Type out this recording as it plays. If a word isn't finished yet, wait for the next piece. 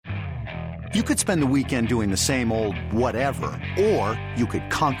You could spend the weekend doing the same old whatever, or you could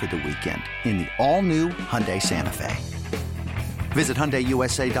conquer the weekend in the all-new Hyundai Santa Fe. Visit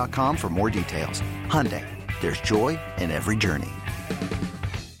HyundaiUSA.com for more details. Hyundai, there's joy in every journey.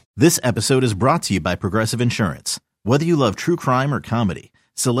 This episode is brought to you by Progressive Insurance. Whether you love true crime or comedy,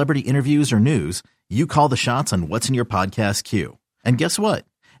 celebrity interviews or news, you call the shots on what's in your podcast queue. And guess what?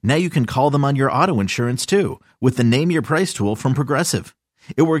 Now you can call them on your auto insurance too with the Name Your Price tool from Progressive.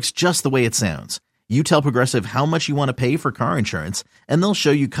 It works just the way it sounds. You tell Progressive how much you want to pay for car insurance, and they'll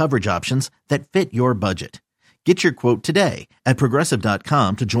show you coverage options that fit your budget. Get your quote today at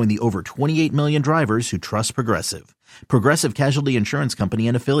Progressive.com to join the over 28 million drivers who trust Progressive. Progressive Casualty Insurance Company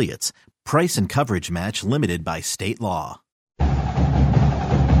and Affiliates. Price and coverage match limited by state law.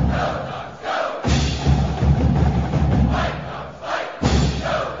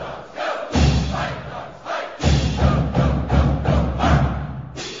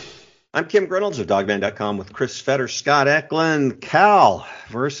 I'm Kim Reynolds of Dogman.com with Chris Fetter, Scott Eklund. Cal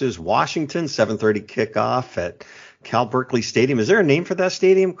versus Washington, 7:30 kickoff at Cal Berkeley Stadium. Is there a name for that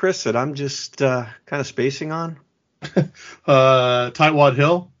stadium, Chris, that I'm just kind of spacing on? Tightwad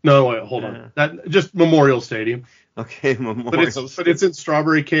Hill? No, wait, hold on. That just Memorial Stadium. Okay, Memorial Stadium. But it's in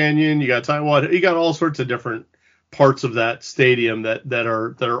Strawberry Canyon. You got Tightwad. You got all sorts of different parts of that stadium that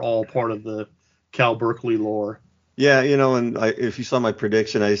are all part of the Cal Berkeley lore. Yeah, and if you saw my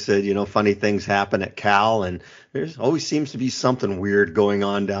prediction, I said, funny things happen at Cal, and there's always seems to be something weird going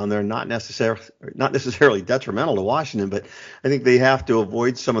on down there, not necessarily detrimental to Washington, but I think they have to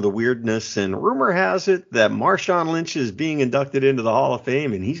avoid some of the weirdness. And rumor has it that Marshawn Lynch is being inducted into the Hall of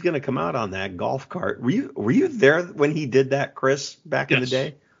Fame, and he's going to come out on that golf cart. Were you there when he did that, Chris, back in the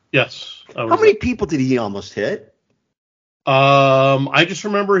day? Yes. How many people did he almost hit? I just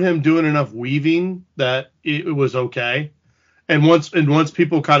remember him doing enough weaving that it was okay. And once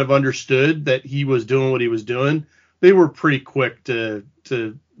people kind of understood that he was doing what he was doing, they were pretty quick to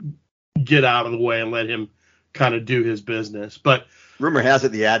get out of the way and let him kind of do his business. But rumor has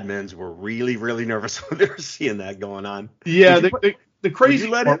it the admins were really, really nervous when they were seeing that going on. Yeah, the crazy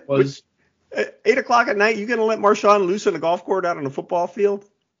part was at 8:00 at night. You gonna let Marshawn loose on a golf court out on a football field?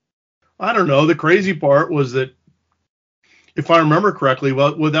 I don't know. The crazy part was that, if I remember correctly,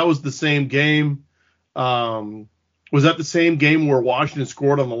 well, that was the same game. Was that the same game where Washington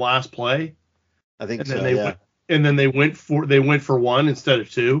scored on the last play? I think so. Yeah. And then they went for one instead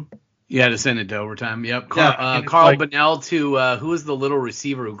of two. Yeah, to send it to overtime. Yep. Carl Bonnell to who was the little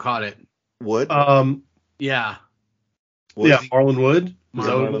receiver who caught it? Wood. Yeah. Marlon Wood.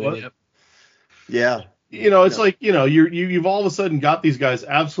 Yep. Yeah. It's like, you've all of a sudden got these guys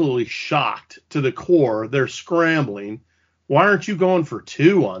absolutely shocked to the core. They're scrambling. Why aren't you going for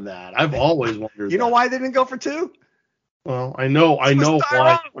two on that? I've always wondered. You know why they didn't go for two? Well, I know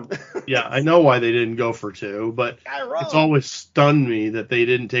why. Yeah, I know why they didn't go for two, but it's always stunned me that they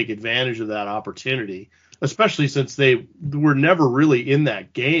didn't take advantage of that opportunity, especially since they were never really in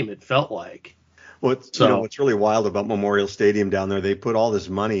that game, it felt like. Well, what's really wild about Memorial Stadium down there, they put all this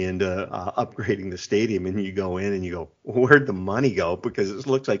money into upgrading the stadium, and you go in and you go, where'd the money go? Because it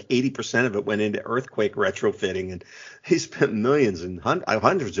looks like 80% of it went into earthquake retrofitting, and they spent millions and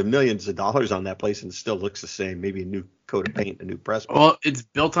hundreds of millions of dollars on that place, and it still looks the same. Maybe a new coat of paint, a new press box. Well, it's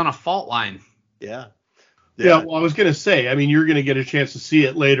built on a fault line. Yeah. Yeah, well, I was going to say, you're going to get a chance to see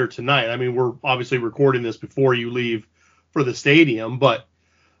it later tonight. We're obviously recording this before you leave for the stadium, but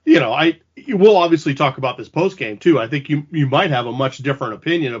we'll obviously talk about this post game too. I think you might have a much different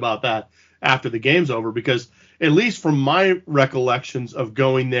opinion about that after the game's over, because at least from my recollections of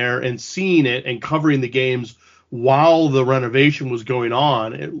going there and seeing it and covering the games while the renovation was going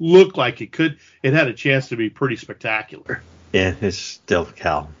on, it looked like it had a chance to be pretty spectacular. Yeah, it's still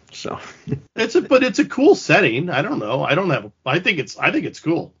Cal, so it's a cool setting. I don't know. I think it's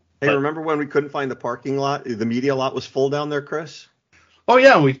cool. Hey, remember when we couldn't find the parking lot? The media lot was full down there, Chris. Oh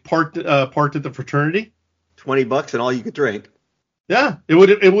yeah, we parked at the fraternity. $20 and all you could drink. Yeah, it would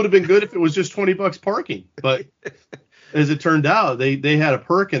have been good if it was just $20 parking, but as it turned out, they had a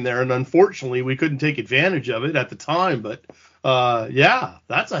perk in there, and unfortunately, we couldn't take advantage of it at the time. But yeah,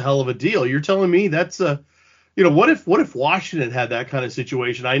 that's a hell of a deal. You're telling me that's what if Washington had that kind of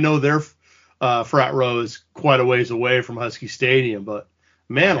situation? I know their frat row is quite a ways away from Husky Stadium, but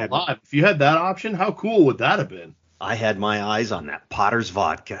man alive, if you had that option, how cool would that have been? I had my eyes on that Potter's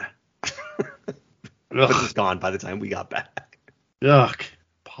vodka. It was gone by the time we got back. Yuck.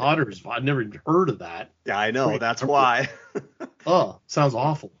 Potter's. I've never even heard of that. Yeah, I know. That's why. Oh, sounds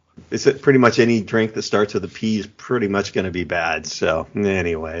awful. It's pretty much any drink that starts with a P is pretty much going to be bad. So,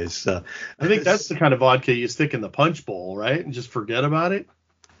 anyways. I think that's the kind of vodka you stick in the punch bowl, right? And just forget about it.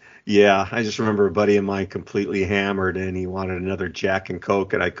 Yeah, I just remember a buddy of mine completely hammered, and he wanted another Jack and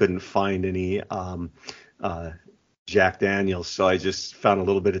Coke, and I couldn't find any Jack Daniels, so I just found a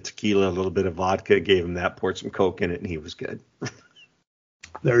little bit of tequila, a little bit of vodka, gave him that, poured some Coke in it, and he was good.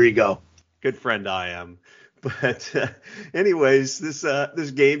 There you go. Good friend I am. But anyways,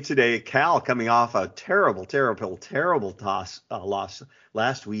 this game today, Cal coming off a terrible loss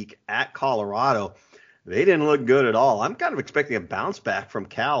last week at Colorado. They didn't look good at all. I'm kind of expecting a bounce back from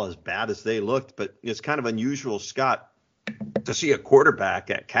Cal, as bad as they looked, but it's kind of unusual, Scott, to see a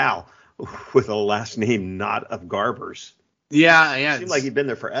quarterback at Cal with a last name not of Garbers. Yeah. It seemed like he'd been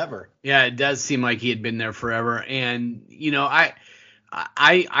there forever. Yeah, it does seem like he had been there forever. And,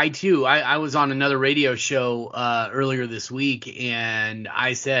 I too, I was on another radio show earlier this week, and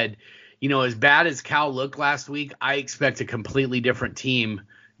I said, as bad as Cal looked last week, I expect a completely different team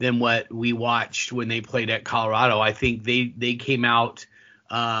than what we watched when they played at Colorado. I think they came out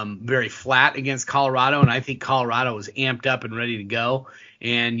very flat against Colorado, and I think Colorado was amped up and ready to go.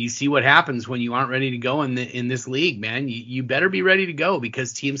 And you see what happens when you aren't ready to go in this league, man. You better be ready to go,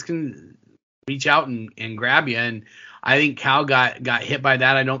 because teams can reach out and grab you. And I think Cal got hit by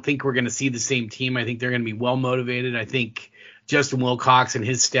that. I don't think we're going to see the same team. I think they're going to be well motivated. I think Justin Wilcox and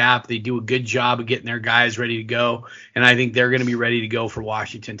his staff, they do a good job of getting their guys ready to go, and I think they're going to be ready to go for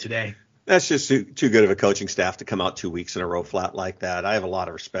Washington today. That's just too good of a coaching staff to come out 2 weeks in a row flat like that. I have a lot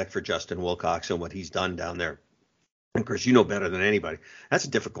of respect for Justin Wilcox and what he's done down there. And Chris, you know better than anybody, that's a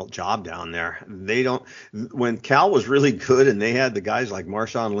difficult job down there. When Cal was really good and they had the guys like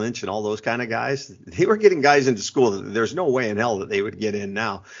Marshawn Lynch and all those kind of guys, they were getting guys into school that there's no way in hell that they would get in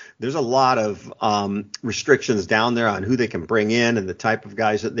now. There's a lot of restrictions down there on who they can bring in and the type of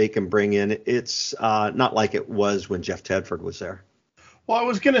guys that they can bring in. It's not like it was when Jeff Tedford was there. Well, I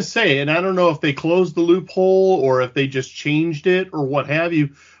was going to say, and I don't know if they closed the loophole or if they just changed it or what have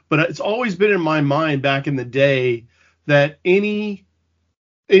you, but it's always been in my mind back in the day that any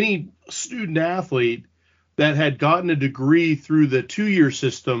student athlete that had gotten a degree through the 2-year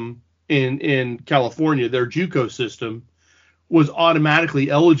system in California, their JUCO system, was automatically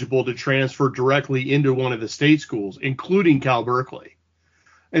eligible to transfer directly into one of the state schools, including Cal Berkeley.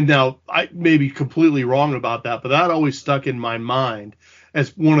 And now I may be completely wrong about that, but that always stuck in my mind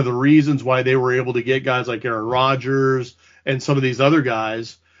as one of the reasons why they were able to get guys like Aaron Rodgers and some of these other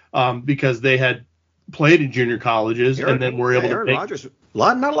guys, because they had played in junior colleges and then were able to make Rodgers.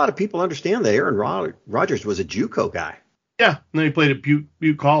 Not a lot of people understand that Aaron Rodgers was a JUCO guy. Yeah, and then he played at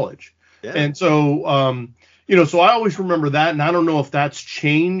Butte College. Yeah. And so, so I always remember that, and I don't know if that's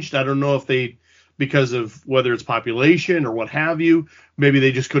changed. I don't know if they, because of whether it's population or what have you, maybe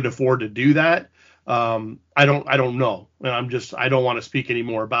they just couldn't afford to do that. I don't know. And I don't want to speak any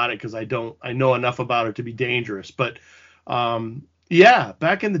more about it because I know enough about it to be dangerous. But, yeah,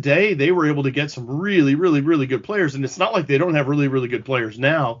 back in the day, they were able to get some really, really, really good players. And it's not like they don't have really, really good players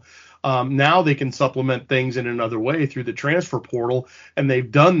now. Now they can supplement things in another way through the transfer portal. And they've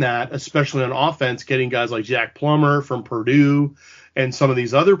done that, especially on offense, getting guys like Jack Plummer from Purdue and some of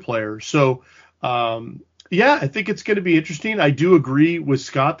these other players. So, yeah, I think it's going to be interesting. I do agree with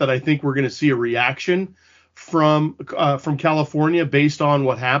Scott that I think we're going to see a reaction from California based on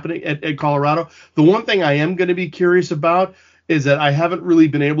what happened at Colorado. The one thing I am going to be curious about is that I haven't really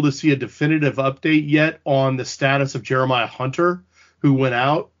been able to see a definitive update yet on the status of Jeremiah Hunter, who went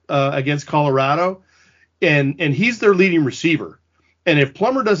out against Colorado, and he's their leading receiver. And if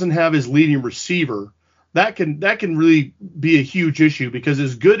Plummer doesn't have his leading receiver, that can really be a huge issue, because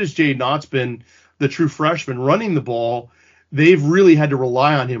as good as Jaden Ott's been, the true freshman running the ball, they've really had to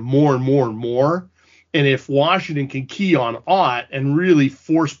rely on him more and more and more. And if Washington can key on Ott and really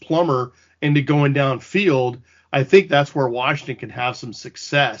force Plummer into going downfield, I think that's where Washington can have some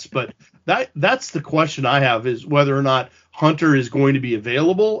success. But that's the question I have, is whether or not Hunter is going to be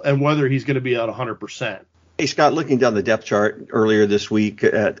available and whether he's going to be at 100%. Hey, Scott, looking down the depth chart earlier this week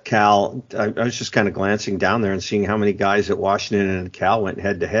at Cal, I was just kind of glancing down there and seeing how many guys at Washington and Cal went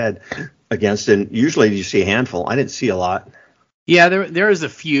head-to-head against. And usually you see a handful. I didn't see a lot. Yeah, there is a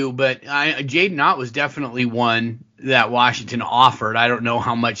few, but Jaden Ott was definitely one that Washington offered. I don't know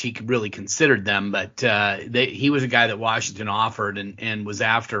how much he really considered them, but he was a guy that Washington offered and was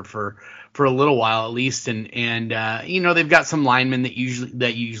after for a little while at least. And they've got some linemen that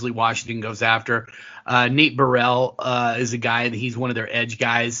usually Washington goes after. Nate Burrell is a guy that he's one of their edge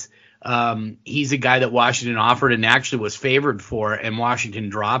guys. He's a guy that Washington offered and actually was favored for, and Washington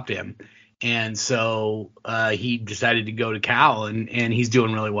dropped him. And so he decided to go to Cal, and he's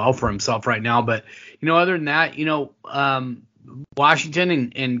doing really well for himself right now. But, other than that,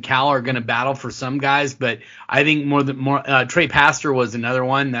 Washington and Cal are going to battle for some guys, but I think Trey Pastor was another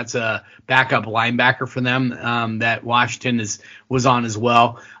one. That's a backup linebacker for them that Washington was on as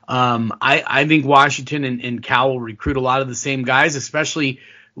well. I think Washington and Cal will recruit a lot of the same guys, especially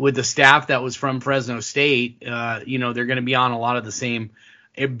with the staff that was from Fresno State. They're going to be on a lot of the same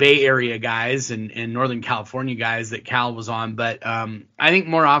Bay Area guys and Northern California guys that Cal was on. But I think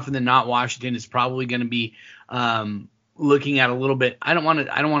more often than not, Washington is probably going to be looking at a little bit. I don't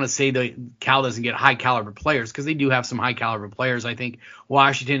want to say that Cal doesn't get high caliber players, because they do have some high caliber players. I think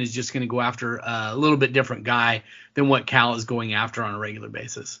Washington is just going to go after a little bit different guy than what Cal is going after on a regular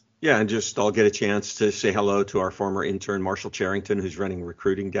basis. Yeah, and I'll get a chance to say hello to our former intern, Marshall Charrington, who's running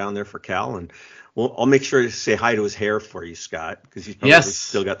recruiting down there for Cal. And I'll make sure to say hi to his hair for you, Scott, because he's probably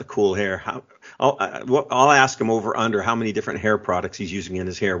still got the cool hair. I'll ask him over under how many different hair products he's using in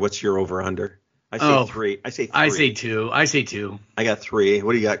his hair. What's your over under? I say 3. I say 3. I say 2. I got 3.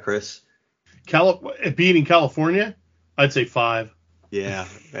 What do you got, Chris? Being in California, I'd say 5. Yeah,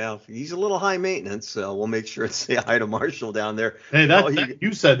 well, he's a little high maintenance, so we'll make sure to say hi to Marshall down there. Hey,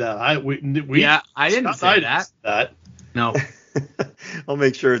 you said that. I didn't say that. No. I'll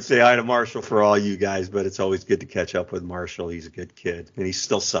make sure to say hi to Marshall for all you guys, but it's always good to catch up with Marshall. He's a good kid, and he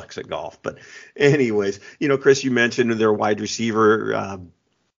still sucks at golf. But anyways, Chris, you mentioned their wide receiver,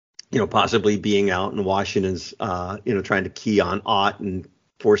 possibly being out in Washington's, trying to key on Ott and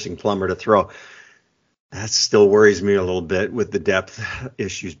forcing Plummer to throw. That still worries me a little bit with the depth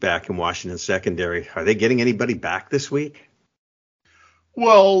issues back in Washington secondary. Are they getting anybody back this week?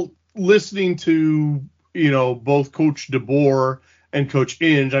 Well, listening to, both Coach DeBoer and Coach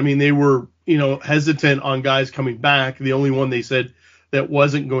Inge, I mean, they were, hesitant on guys coming back. The only one they said that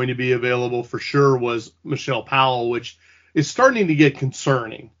wasn't going to be available for sure was Michelle Powell, which is starting to get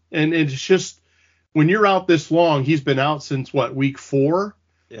concerning. And it's just, when you're out this long, he's been out since week 4?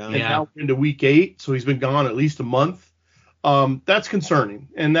 Yeah. And now into week 8, so he's been gone at least a month. That's concerning,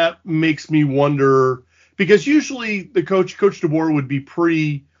 and that makes me wonder, because usually the Coach DeBoer would be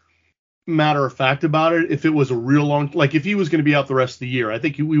pretty matter of fact about it if it was a real long, like if he was going to be out the rest of the year. I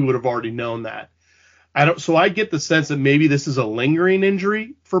think we would have already known that. So I get the sense that maybe this is a lingering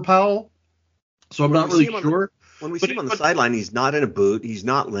injury for Powell. So I'm not really sure. When we see him on the sideline, he's not in a boot. He's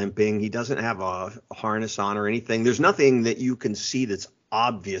not limping. He doesn't have a harness on or anything. There's nothing that you can see that's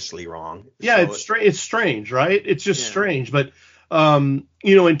obviously wrong. Yeah, so it's strange, right? It's just strange. But,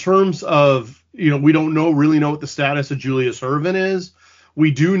 in terms of, we don't really know what the status of Julius Ervin is.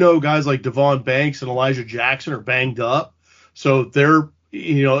 We do know guys like Devon Banks and Elijah Jackson are banged up. So they're,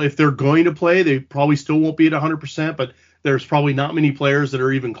 if they're going to play, they probably still won't be at 100%, but there's probably not many players that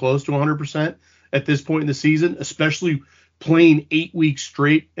are even close to 100% at this point in the season, especially playing 8 weeks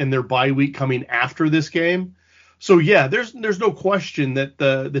straight and their bye week coming after this game. So, yeah, there's no question that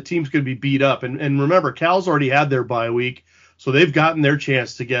the team's going to be beat up. And remember, Cal's already had their bye week, so they've gotten their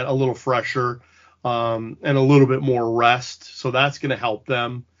chance to get a little fresher and a little bit more rest. So that's going to help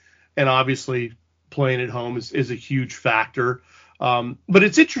them. And obviously playing at home is a huge factor. But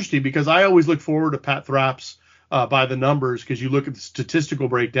it's interesting because I always look forward to Pat Thrapp's by the numbers, because you look at the statistical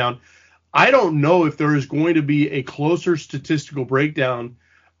breakdown. I don't know if there is going to be a closer statistical breakdown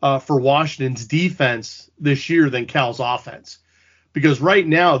for Washington's defense this year than Cal's offense, because right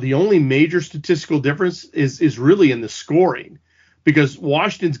now the only major statistical difference is really in the scoring, because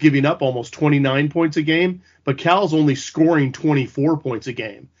Washington's giving up almost 29 points a game, but Cal's only scoring 24 points a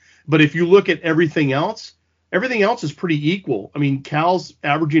game. But if you look at everything else is pretty equal. I mean, Cal's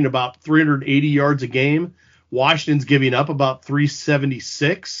averaging about 380 yards a game. Washington's giving up about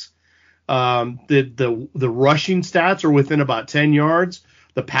 376. The rushing stats are within about 10 yards.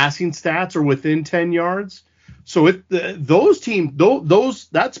 The passing stats are within 10 yards. So that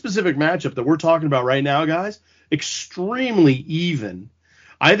specific matchup that we're talking about right now, guys, extremely even.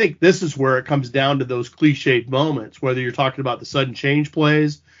 I think this is where it comes down to those cliched moments, whether you're talking about the sudden change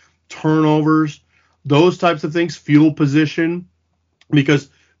plays, turnovers, those types of things, field position, because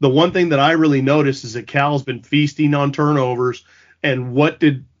the one thing that I really noticed is that Cal's been feasting on turnovers. And what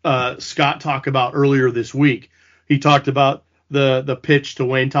did Scott talk about earlier this week? He talked about the pitch to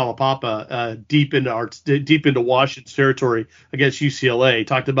Wayne Talapapa deep into Washington's territory against UCLA. He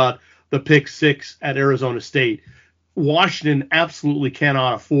talked about the pick 6 at Arizona State. Washington absolutely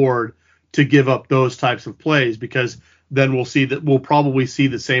cannot afford to give up those types of plays, because then we'll probably see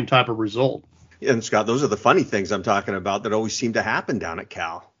the same type of result. Yeah, and Scott, those are the funny things I'm talking about that always seem to happen down at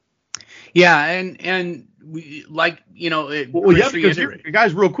Cal. Yeah, and we, because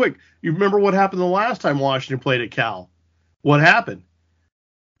guys, real quick, you remember what happened the last time Washington played at Cal? What happened?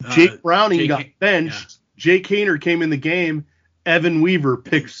 Jake Browning got benched. Yeah. Jake Haener came in the game Evan Weaver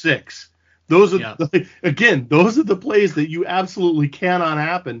pick 6. Those are those are the plays that you absolutely cannot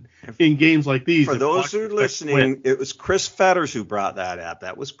happen in games like these. For those who are listening, it was Chris Fetters who brought that up.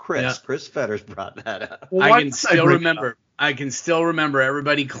 That was Chris. Yeah. Chris Fetters brought that up. Well, I can still remember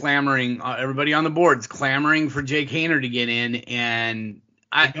everybody clamoring, everybody on the boards clamoring for Jake Haener to get in, and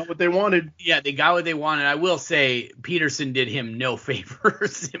they got what they wanted. Yeah, they got what they wanted. I will say Peterson did him no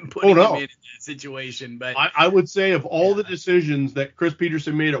favors in putting him in that situation. But I would say of all the decisions that Chris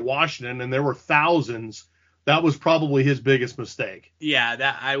Peterson made at Washington, and there were thousands, that was probably his biggest mistake. Yeah,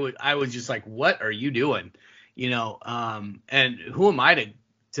 that I was just like, what are you doing? And who am I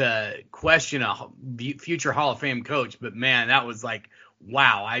to question a future Hall of Fame coach? But man, that was like,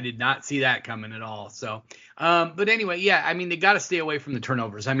 wow, I did not see that coming at all. So, but anyway, yeah, I mean, they got to stay away from the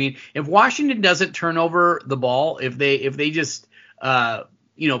turnovers. I mean, if Washington doesn't turn over the ball, if they just,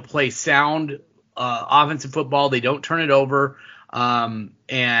 play sound offensive football, they don't turn it over, and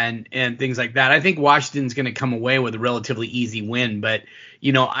things like that, I think Washington's going to come away with a relatively easy win. But,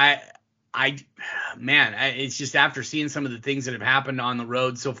 it's just after seeing some of the things that have happened on the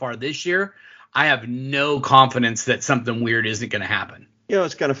road so far this year, I have no confidence that something weird isn't going to happen.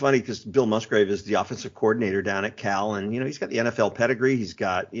 It's kind of funny because Bill Musgrave is the offensive coordinator down at Cal, and, he's got the NFL pedigree. He's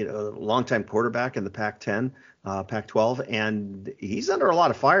got, a longtime quarterback in the Pac-10, Pac-12, and he's under a lot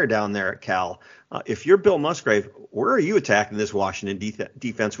of fire down there at Cal. If you're Bill Musgrave, where are you attacking this Washington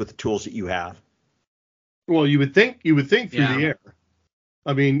defense with the tools that you have? Well, you would think through the air.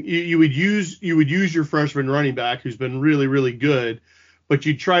 I mean, you would use your freshman running back who's been really, really good, but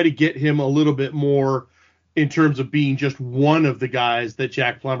you try to get him a little bit more in terms of being just one of the guys that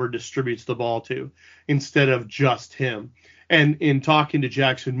Jack Plummer distributes the ball to instead of just him. And in talking to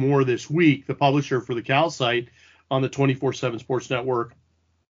Jackson Moore this week, the publisher for the Cal site on the 24/7 Sports Network,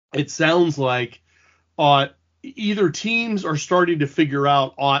 it sounds like either teams are starting to figure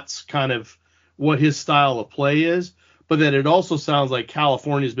out Ott's kind of what his style of play is, but then it also sounds like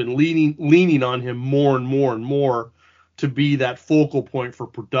California's been leaning on him more and more and more to be that focal point for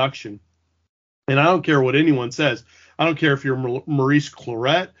production. And I don't care what anyone says. I don't care if you're Maurice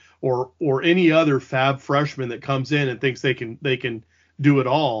Clarett or any other fab freshman that comes in and thinks they can do it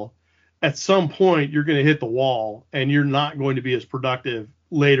all. At some point, you're going to hit the wall, and you're not going to be as productive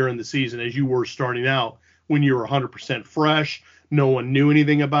later in the season as you were starting out when you were 100% fresh. No one knew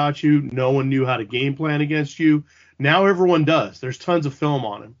anything about you. No one knew how to game plan against you. Now everyone does. There's tons of film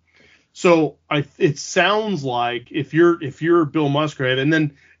on him. So it sounds like if you're Bill Musgrave, and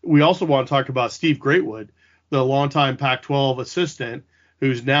then we also want to talk about Steve Greatwood, the longtime Pac-12 assistant,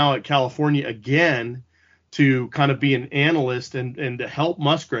 who's now at California again to kind of be an analyst and to help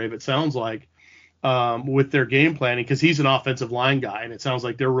Musgrave, it sounds like, with their game planning, because he's an offensive line guy, and it sounds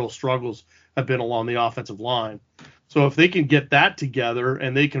like their real struggles have been along the offensive line. So if they can get that together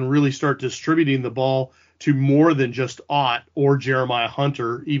and they can really start distributing the ball to more than just Ott or Jeremiah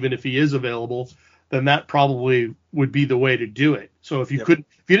Hunter, even if he is available, then that probably would be the way to do it. So if you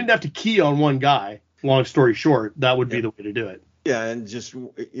didn't have to key on one guy, long story short, that would be the way to do it. Yeah, and just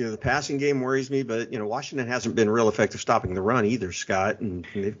the passing game worries me, but Washington hasn't been real effective stopping the run either, Scott. And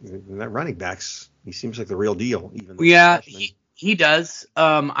that running backs, he seems like the real deal. Even he does.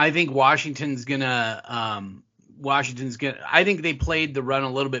 I think Washington's gonna. I think they played the run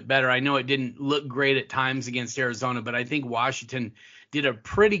a little bit better. I know it didn't look great at times against Arizona, but I think Washington did a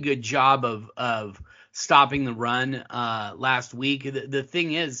pretty good job of stopping the run last week. The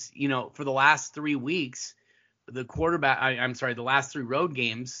thing is, for the last 3 weeks, the last 3 road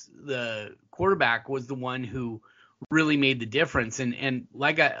games, the quarterback was the one who really made the difference. And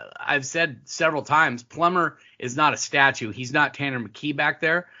like I've said several times, Plummer is not a statue. He's not Tanner McKee back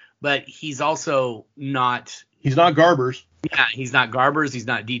there, but he's also not. He's not Garbers. Yeah, he's not Garbers. He's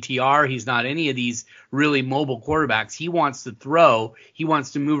not DTR. He's not any of these really mobile quarterbacks. He wants to throw. He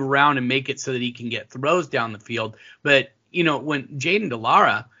wants to move around and make it so that he can get throws down the field. But, when Jaden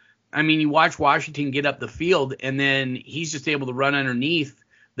Delara, you watch Washington get up the field, and then he's just able to run underneath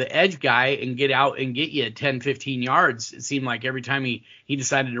the edge guy and get out and get you 10, 15 yards. It seemed like every time he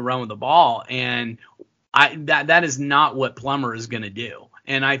decided to run with the ball. And that is not what Plummer is going to do.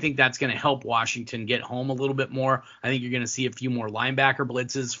 And I think that's going to help Washington get home a little bit more. I think you're going to see a few more linebacker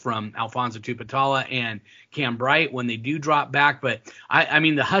blitzes from Alfonso Tupatala and Cam Bright when they do drop back. But,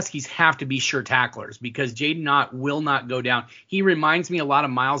 the Huskies have to be sure tacklers because Jaden Ott will not go down. He reminds me a lot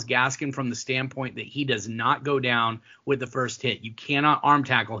of Myles Gaskin from the standpoint that he does not go down with the first hit. You cannot arm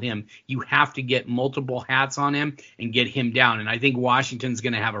tackle him. You have to get multiple hats on him and get him down. And I think Washington's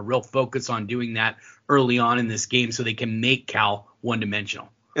going to have a real focus on doing that early on in this game so they can make Cal one-dimensional.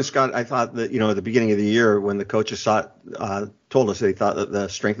 And Scott, I thought that, at the beginning of the year when the coaches told us they thought that the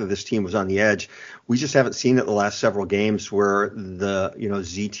strength of this team was on the edge, we just haven't seen it the last several games where the,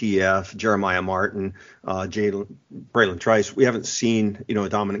 ZTF, Jeremiah Martin, Braylon Trice, we haven't seen, a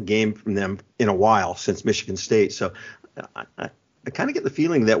dominant game from them in a while since Michigan State. So I kind of get the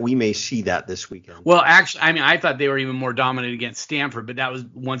feeling that we may see that this weekend. Well, actually, I thought they were even more dominant against Stanford, but that was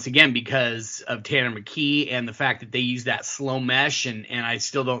once again because of Tanner McKee and the fact that they used that slow mesh, and I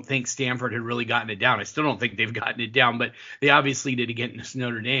still don't think Stanford had really gotten it down. I still don't think they've gotten it down, but they obviously did against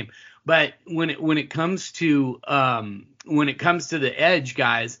Notre Dame. But when it comes to the edge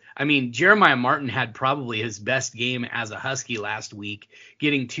guys, Jeremiah Martin had probably his best game as a Husky last week,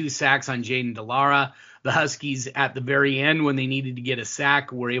 getting 2 sacks on Jaden Delara. The Huskies at the very end, when they needed to get a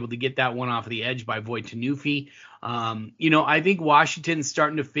sack, were able to get that one off of the edge by Voit Tanufi. I think Washington's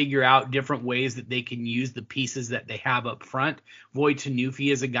starting to figure out different ways that they can use the pieces that they have up front. Voit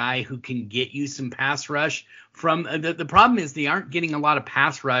Tanufi is a guy who can get you some pass rush. From the problem is they aren't getting a lot of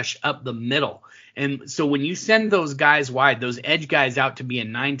pass rush up the middle. And so when you send those guys wide, those edge guys out to be a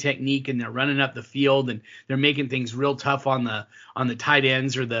 9 technique, and they're running up the field and they're making things real tough on the tight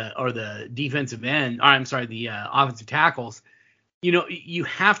ends or the defensive end, the offensive tackles, you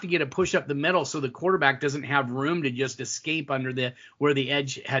have to get a push up the middle so the quarterback doesn't have room to just escape under where the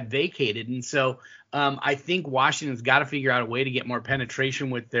edge had vacated. And so I think Washington's got to figure out a way to get more penetration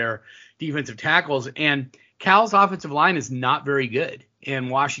with their defensive tackles. And Cal's offensive line is not very good, and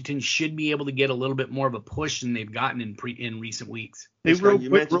Washington should be able to get a little bit more of a push than they've gotten in recent weeks. Hey, real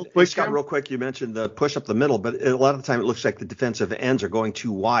quick, you mentioned the push up the middle, but a lot of the time it looks like the defensive ends are going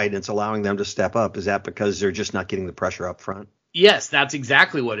too wide, and it's allowing them to step up. Is that because they're just not getting the pressure up front? Yes, that's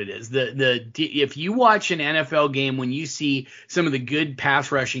exactly what it is. If you watch an NFL game, when you see some of the good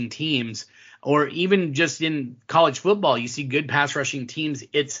pass rushing teams, or even just in college football, you see good pass rushing teams,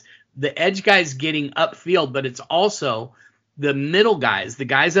 it's the edge guys getting upfield, but it's also the middle guys, the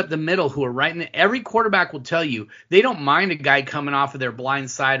guys up the middle who are right in every quarterback will tell you they don't mind a guy coming off of their blind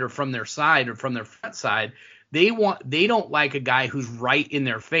side or from their side or from their front side. They don't like a guy who's right in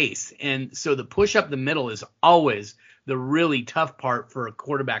their face. And so the push up the middle is always the really tough part for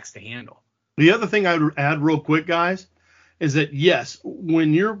quarterbacks to handle. The other thing I would add real quick, guys, is that, yes,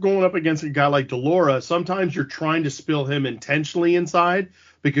 when you're going up against a guy like Delara, sometimes you're trying to spill him intentionally inside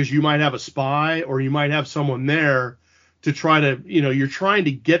because you might have a spy or you might have someone there to try to, you're trying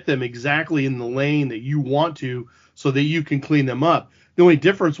to get them exactly in the lane that you want to so that you can clean them up. The only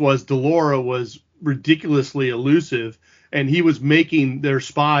difference was Delara was ridiculously elusive, and he was making their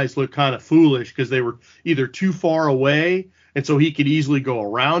spies look kind of foolish because they were either too far away, and so he could easily go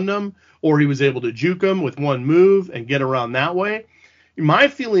around them, or he was able to juke them with one move and get around that way. My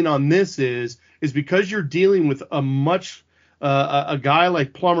feeling on this is because you're dealing with a guy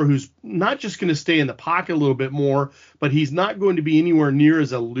like Plummer who's not just going to stay in the pocket a little bit more, but he's not going to be anywhere near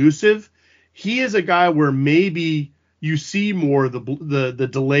as elusive. He is a guy where maybe you see more of the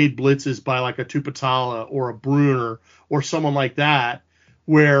delayed blitzes by like a Tupatala or a Bruner or someone like that,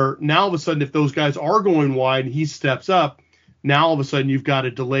 where now all of a sudden if those guys are going wide and he steps up, now all of a sudden you've got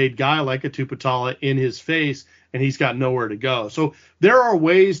a delayed guy like a Tupatala in his face and he's got nowhere to go. So there are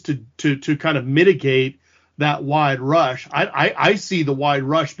ways to kind of mitigate that wide rush. I see the wide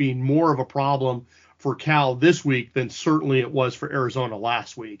rush being more of a problem for Cal this week than certainly it was for Arizona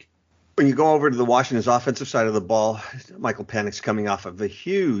last week. When you go over to the Washington's offensive side of the ball, Michael Penix coming off of a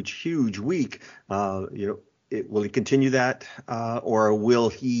huge week. Will he continue that, or will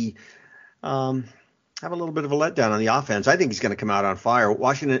he have a little bit of a letdown on the offense? I think he's going to come out on fire.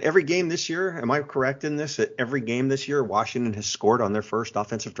 Washington, every game this year, am I correct in this? That every game this year, Washington has scored on their first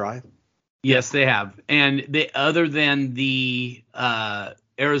offensive drive? Yes, they have. And other than the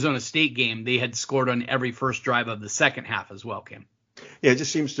Arizona State game, they had scored on every first drive of the second half as well, Kim. Yeah, it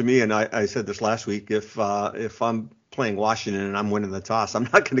just seems to me, and I said this last week, if I'm playing Washington and I'm winning the toss, I'm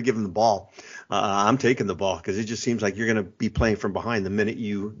not going to give them the ball. I'm taking the ball because it just seems like you're going to be playing from behind the minute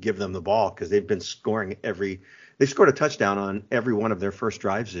you give them the ball because they've been scoring they scored a touchdown on every one of their first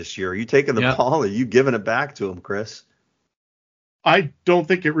drives this year. Are you taking the ball or are you giving it back to them, Chris? I don't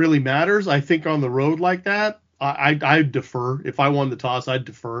think it really matters. I think on the road like that, I defer. If I won the toss, I'd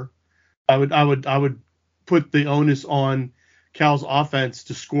defer. I would put the onus on Cal's offense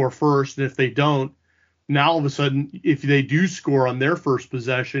to score first, and if they don't, now all of a sudden, if they do score on their first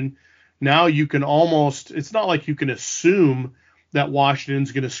possession, now you can it's not like you can assume that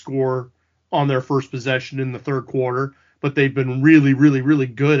Washington's going to score on their first possession in the third quarter, but they've been really, really, really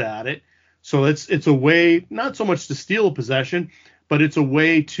good at it. So it's a way, not so much to steal a possession, but it's a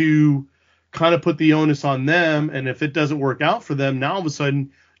way to kind of put the onus on them. And if it doesn't work out for them, now all of a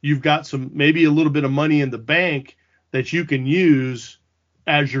sudden you've got maybe a little bit of money in the bank that you can use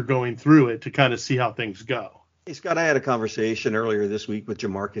as you're going through it to kind of see how things go. Hey, Scott, I had a conversation earlier this week with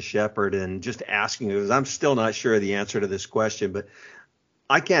Jamarcus Shepard and just asking, because I'm still not sure of the answer to this question, but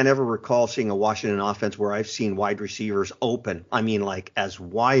I can't ever recall seeing a Washington offense where I've seen wide receivers open. I mean, like as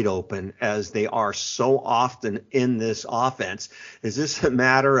wide open as they are so often in this offense. Is this a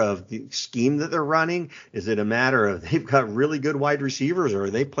matter of the scheme that they're running? Is it a matter of they've got really good wide receivers, or are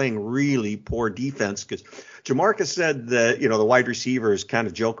they playing really poor defense? Because Jamarcus said that, the wide receivers kind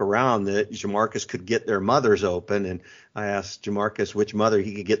of joke around that Jamarcus could get their mothers open. And I asked Jamarcus which mother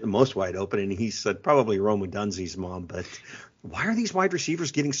he could get the most wide open, and he said probably Rome Odunze's mom. But why are these wide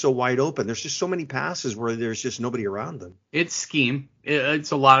receivers getting so wide open? There's just so many passes where there's just nobody around them. It's scheme. It's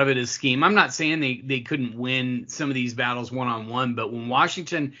a lot of it is scheme. I'm not saying they couldn't win some of these battles one-on-one, but when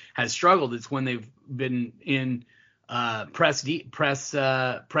Washington has struggled, it's when they've been in press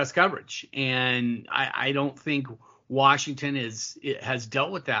coverage. And I don't think Washington has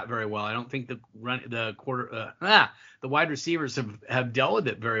dealt with that very well. I don't think the wide receivers have dealt with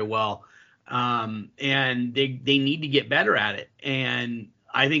it very well. And they need to get better at it. And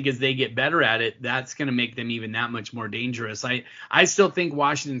I think as they get better at it, that's going to make them even that much more dangerous. I still think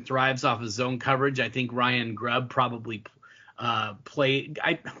Washington thrives off of zone coverage. I think Ryan Grubb probably played.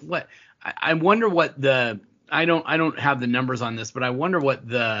 I wonder what I don't have the numbers on this, but I wonder what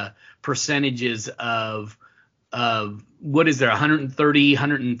the percentages of what is there, 130,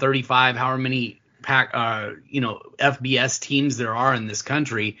 135, however many FBS teams there are in this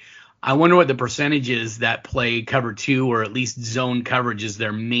country. I wonder what the percentage is that play cover 2 or at least zone coverage is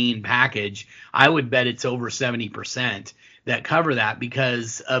their main package. I would bet it's over 70% that cover that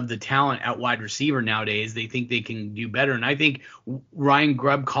because of the talent at wide receiver nowadays. They think they can do better. And I think Ryan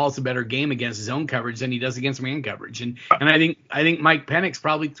Grubb calls a better game against zone coverage than he does against man coverage. And I think Mike Penix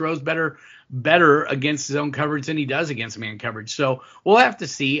probably throws better against zone coverage than he does against man coverage. So we'll have to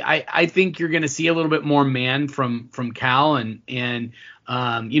see. I think you're going to see a little bit more man from Cal and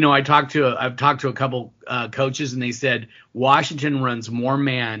I've talked to a couple coaches, and they said Washington runs more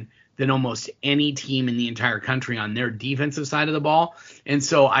man than almost any team in the entire country on their defensive side of the ball. And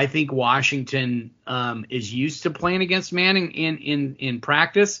so I think Washington is used to playing against man in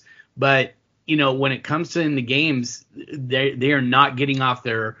practice, but when it comes to in the games, they are not getting off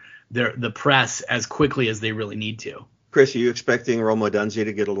the press as quickly as they really need to. Chris, are you expecting Rome Odunze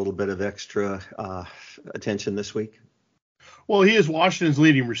to get a little bit of extra attention this week? Well, he is Washington's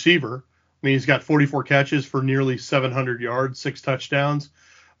leading receiver. I mean, he's got 44 catches for nearly 700 yards, 6 touchdowns.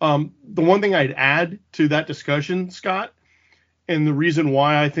 The one thing I'd add to that discussion, Scott, and the reason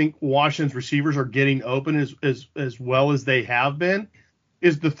why I think Washington's receivers are getting open as well as they have been,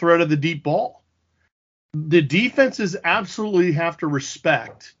 is the threat of the deep ball. The defenses absolutely have to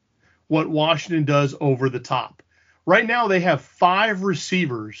respect what Washington does over the top. Right now, they have 5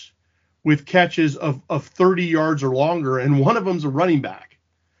 receivers with catches of 30 yards or longer, and one of them's a running back.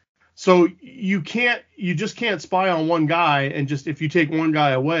 So you just can't spy on one guy, and just if you take one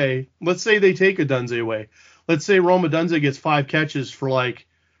guy away, let's say they take Odunze away. Let's say Rome Odunze gets 5 catches for like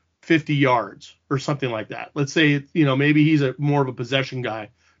 50 yards or something like that. Let's say, maybe he's more of a possession guy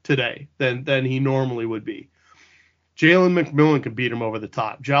today than he normally would be. Jalen McMillan can beat him over the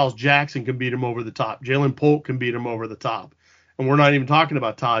top. Giles Jackson can beat him over the top. Jalen Polk can beat him over the top. And we're not even talking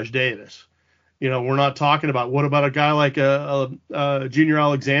about Taj Davis. We're not talking about, what about a guy like a Junior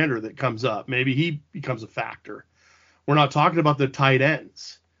Alexander that comes up? Maybe he becomes a factor. We're not talking about the tight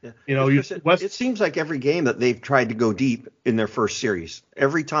ends. Yeah. It seems like every game that they've tried to go deep in their first series,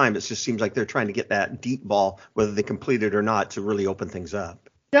 every time it just seems like they're trying to get that deep ball, whether they complete it or not, to really open things up.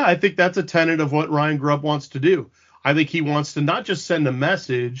 Yeah, I think that's a tenet of what Ryan Grubb wants to do. I think he wants to not just send a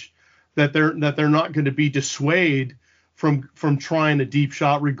message that they're not going to be dissuaded from trying a deep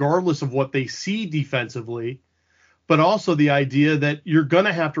shot, regardless of what they see defensively, but also the idea that you're going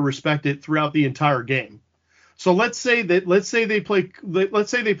to have to respect it throughout the entire game. So let's say they play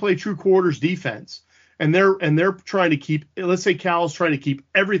true quarters defense, and they're trying to keep. Let's say Cal's trying to keep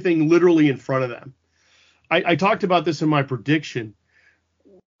everything literally in front of them. I talked about this in my prediction.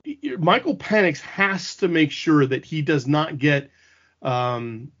 Michael Penix has to make sure that he does not get not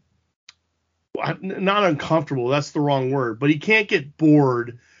uncomfortable, that's the wrong word, but he can't get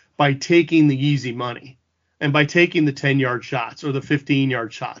bored by taking the easy money and by taking the 10-yard shots or the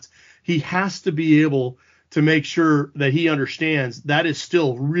 15-yard shots. He has to be able to make sure that he understands that is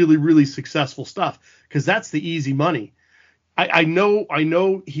still really, really successful stuff, because that's the easy money. I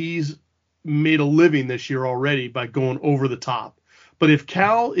know he's made a living this year already by going over the top, But if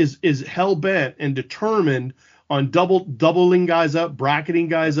Cal is hell bent and determined on doubling guys up, bracketing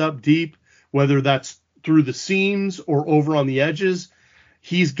guys up deep, whether that's through the seams or over on the edges,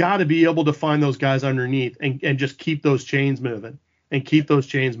 he's got to be able to find those guys underneath and just keep those chains moving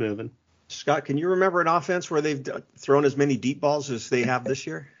Scott, can you remember an offense where they've thrown as many deep balls as they have this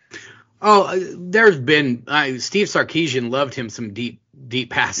year? Oh, there's been Steve Sarkisian loved him some deep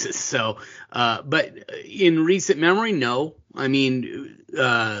passes. So, but in recent memory, no. I mean,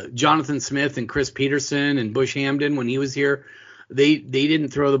 Jonathan Smith and Chris Peterson and Bush Hamden, when he was here, they didn't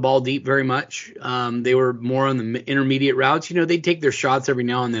throw the ball deep very much. They were more on the intermediate routes. They'd take their shots every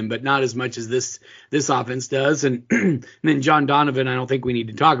now and then, but not as much as this offense does. And, and then John Donovan, I don't think we need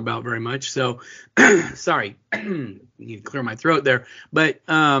to talk about very much. So, sorry, need to clear my throat there. But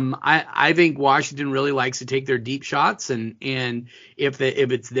I think Washington really likes to take their deep shots, and if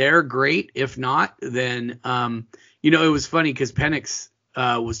it's there, great. If not, then it was funny because Penix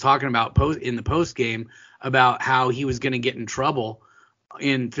was talking about in the post game about how he was going to get in trouble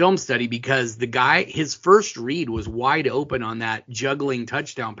in film study because the guy, his first read was wide open on that juggling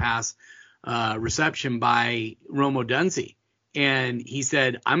touchdown pass reception by Rome Odunze. And he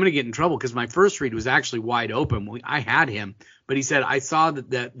said, I'm going to get in trouble because my first read was actually wide open. I had him, but he said, I saw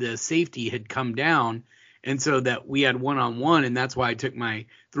that the safety had come down, and so that we had one-on-one, and that's why I took my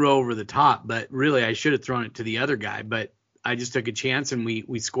throw over the top. But really, I should have thrown it to the other guy, but I just took a chance and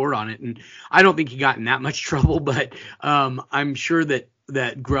we scored on it. And I don't think he got in that much trouble, but I'm sure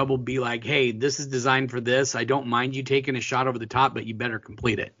that Grubb will be like, hey, this is designed for this. I don't mind you taking a shot over the top, but you better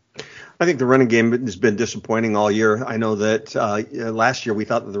complete it. I think the running game has been disappointing all year. I know that last year we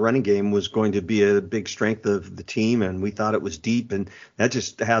thought that the running game was going to be a big strength of the team, and we thought it was deep, and that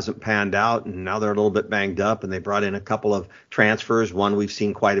just hasn't panned out. And now they're a little bit banged up, and they brought in a couple of transfers. One we've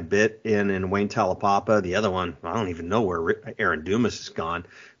seen quite a bit in Wayne Talapapa. The other one, I don't even know where Aaron Dumas has gone.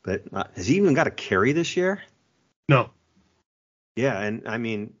 But has he even got a carry this year? No. Yeah, and I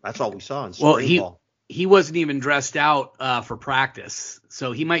mean, that's all we saw in spring ball. He wasn't even dressed out for practice,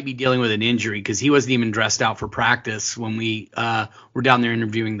 so he might be dealing with an injury because he wasn't even dressed out for practice when we were down there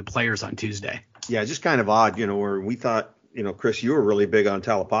interviewing the players on Tuesday. Yeah, just kind of odd, where we thought, Chris, you were really big on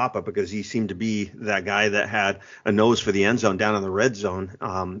Talapapa because he seemed to be that guy that had a nose for the end zone down in the red zone,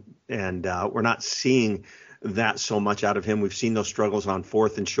 and we're not seeing that so much out of him. We've seen those struggles on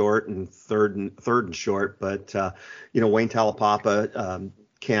fourth and short and third and short, but Wayne Talapapa.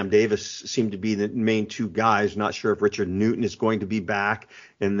 Cam Davis seemed to be the main two guys. Not sure if Richard Newton is going to be back.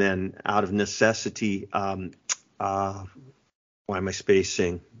 And then out of necessity, why am I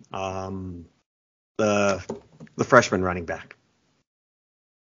spacing? The freshman running back.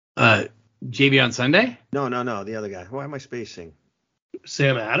 JV Sunday? No, the other guy. Why am I spacing?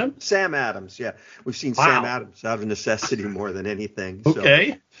 Sam Adams? Sam Adams, yeah. We've seen Wow. Sam Adams out of necessity more than anything.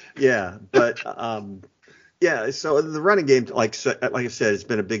 Okay. So, yeah, but yeah, so the running game, like I said, it's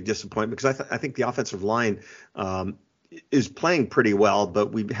been a big disappointment because I think the offensive line is playing pretty well,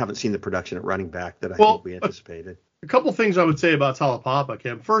 but we haven't seen the production at running back that I think we anticipated. A couple things I would say about Talapapa,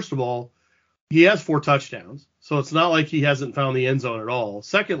 Kim. First of all, he has 4 touchdowns, so it's not like he hasn't found the end zone at all.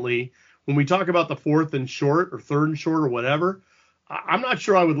 Secondly, when we talk about the fourth and short or third and short or whatever, I'm not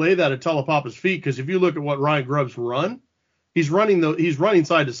sure I would lay that at Talapapa's feet because if you look at what Ryan Grubb's run, he's running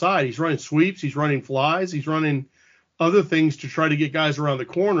side to side. He's running sweeps. He's running flies. He's running other things to try to get guys around the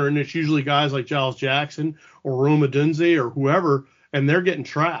corner. And it's usually guys like Giles Jackson or Rome Odunze or whoever, and they're getting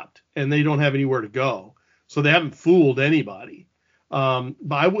trapped and they don't have anywhere to go. So they haven't fooled anybody. But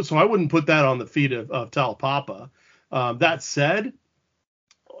I wouldn't put that on the feet of Talapapa. That said,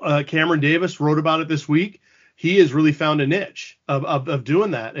 Cameron Davis wrote about it this week. He has really found a niche of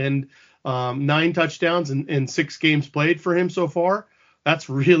doing that. And 9 touchdowns in 6 games played for him so far. That's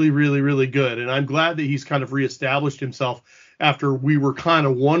really, really, really good. And I'm glad that he's kind of reestablished himself after we were kind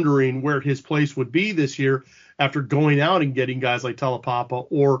of wondering where his place would be this year after going out and getting guys like Talapapa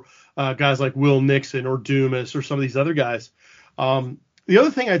or guys like Will Nixon or Dumas or some of these other guys. The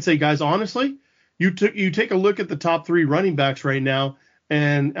other thing I'd say, guys, honestly, you take a look at the top 3 running backs right now,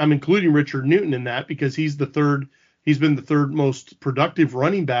 and I'm including Richard Newton in that because he's been the third most productive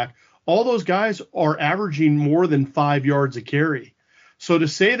running back. All those guys are averaging more than 5 yards a carry. So to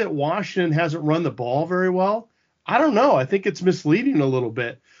say that Washington hasn't run the ball very well, I don't know. I think it's misleading a little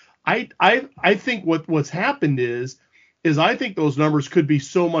bit. I think what's happened is I think those numbers could be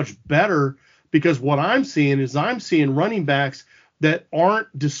so much better because what I'm seeing running backs that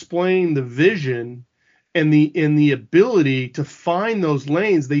aren't displaying the vision and the ability to find those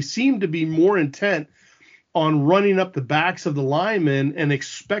lanes. They seem to be more intent on running up the backs of the linemen and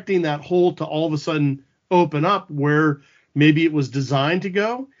expecting that hole to all of a sudden open up where maybe it was designed to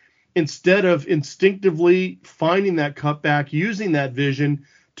go, instead of instinctively finding that cutback, using that vision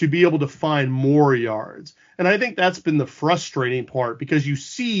to be able to find more yards. And I think that's been the frustrating part, because you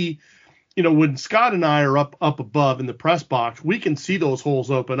see, when Scott and I are up above in the press box, we can see those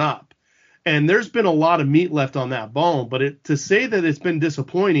holes open up. And there's been a lot of meat left on that bone. But to say that it's been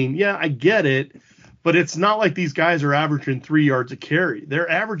disappointing, yeah, I get it. But it's not like these guys are averaging 3 yards a carry. They're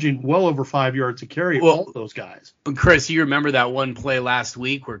averaging well over 5 yards a carry, all of those guys. Chris, you remember that one play last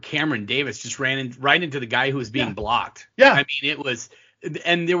week where Cameron Davis just ran right into the guy who was being blocked? Yeah. I mean, it was –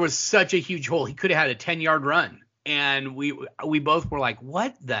 and there was such a huge hole. He could have had a 10-yard run. And we both were like,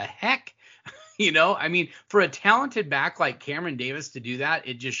 what the heck? I mean, for a talented back like Cameron Davis to do that,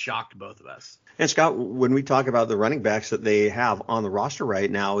 it just shocked both of us. And, Scott, when we talk about the running backs that they have on the roster right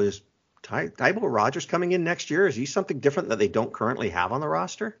now, is Tybo Rogers coming in next year? Is he something different that they don't currently have on the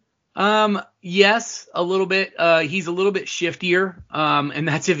roster? Yes, a little bit. He's a little bit shiftier, and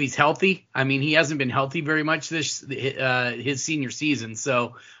that's if he's healthy. I mean, he hasn't been healthy very much his senior season,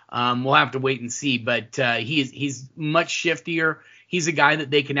 so we'll have to wait and see. But he's much shiftier. He's a guy that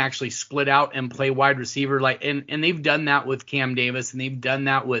they can actually split out and play wide receiver, and they've done that with Cam Davis, and they've done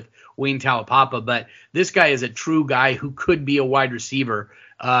that with Wayne Talapapa. But this guy is a true guy who could be a wide receiver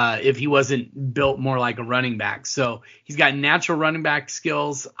if he wasn't built more like a running back. So he's got natural running back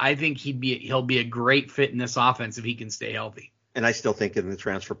skills. I think he'll be a great fit in this offense if he can stay healthy. And I still think in the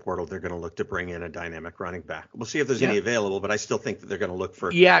transfer portal, they're going to look to bring in a dynamic running back. We'll see if there's any available, but I still think that they're going to look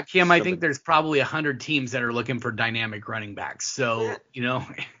for. Yeah, Kim, I think there's probably 100 teams that are looking for dynamic running backs. So,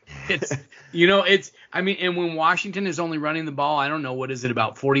 and when Washington is only running the ball, I don't know, what is it,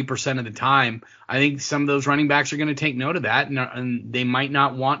 about 40% of the time, I think some of those running backs are going to take note of that, and they might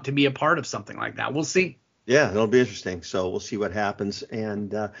not want to be a part of something like that. We'll see. Yeah, it'll be interesting. So we'll see what happens.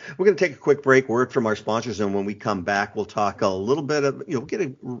 And we're going to take a quick break, word from our sponsors. And when we come back, we'll talk a little bit of, get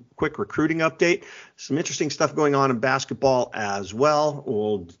a quick recruiting update, some interesting stuff going on in basketball as well.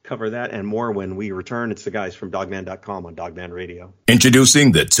 We'll cover that and more when we return. It's the guys from Dogman.com on Dogman Radio.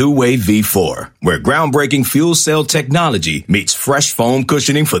 Introducing the Two-Way V4, where groundbreaking fuel cell technology meets fresh foam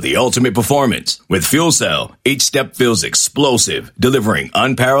cushioning for the ultimate performance. With fuel cell, each step feels explosive, delivering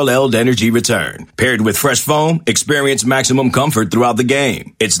unparalleled energy return. Paired with fresh foam, experience maximum comfort throughout the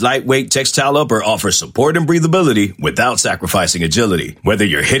game. Its lightweight textile upper offers support and breathability without sacrificing agility. Whether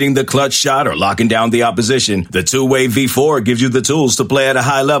you're hitting the clutch shot or locking down the opposition, the Two-Way V4 gives you the tools to play at a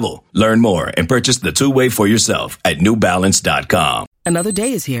high level. Learn more and purchase the Two-Way for yourself at NewBalance.com. Another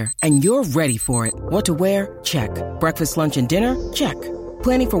day is here, and you're ready for it. What to wear? Check. Breakfast, lunch, and dinner? Check.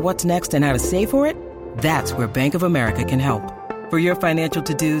 Planning for what's next and how to save for it? That's where Bank of America can help. For your financial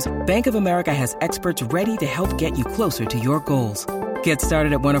to-dos, Bank of America has experts ready to help get you closer to your goals. Get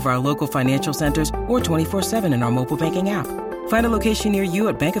started at one of our local financial centers or 24/7 in our mobile banking app. Find a location near you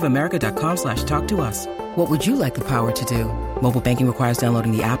at bankofamerica.com/talktous. What would you like the power to do? Mobile banking requires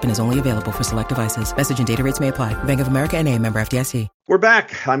downloading the app and is only available for select devices. Message and data rates may apply. Bank of America N.A., member FDIC. We're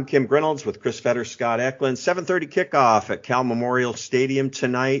back. I'm Kim Grinolds with Chris Fetter, Scott Eklund. 7:30 kickoff at Cal Memorial Stadium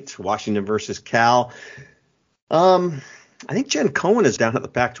tonight. Washington versus Cal. I think Jen Cohen is down at the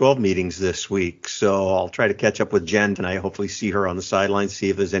Pac-12 meetings this week, so I'll try to catch up with Jen tonight, hopefully see her on the sidelines,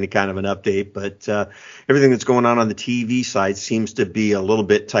 see if there's any kind of an update. But everything that's going on the TV side seems to be a little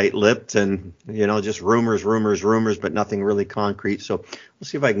bit tight-lipped and, just rumors, but nothing really concrete. So we'll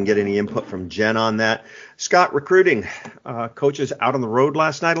see if I can get any input from Jen on that. Scott, recruiting. Coaches out on the road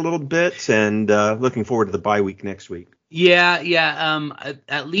last night a little bit and looking forward to the bye week next week. Yeah.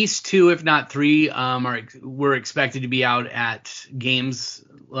 At least 2, if not 3, were expected to be out at games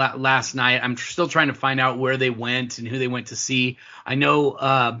last night. I'm still trying to find out where they went and who they went to see. I know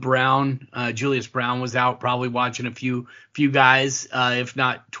Julius Brown was out, probably watching a few guys. If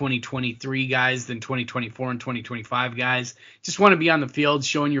not 2023 guys, then 2024 and 2025 guys. Just want to be on the field,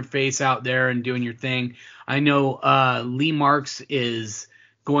 showing your face out there and doing your thing. I know Lee Marks is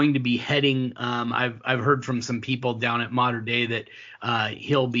going to be heading. I've heard from some people down at Mater Dei that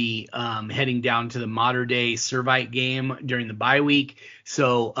he'll be heading down to the Mater Dei Servite game during the bye week.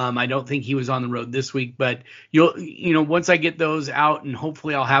 So I don't think he was on the road this week, but once I get those out, and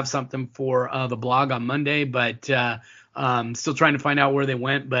hopefully I'll have something for the blog on Monday. But still trying to find out where they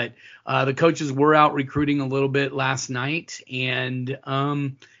went. But the coaches were out recruiting a little bit last night, and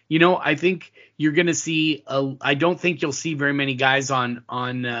I think you're going to see. I don't think you'll see very many guys on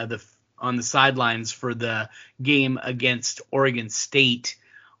the sidelines for the game against Oregon State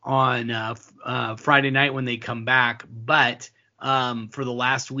on Friday night when they come back. But for the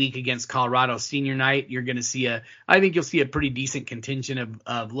last week against Colorado senior night. I think you'll see a pretty decent contingent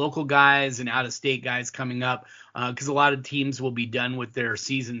of local guys and out-of-state guys coming up, because a lot of teams will be done with their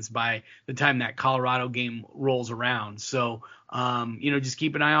seasons by the time that Colorado game rolls around. So, just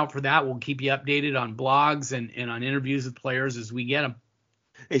keep an eye out for that. We'll keep you updated on blogs and on interviews with players as we get them.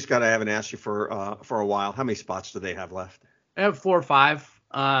 Hey, Scott, I haven't asked you for a while. How many spots do they have left? I have 4 or 5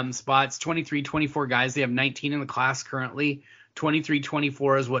 spots, 23, 24 guys. They have 19 in the class currently. 23,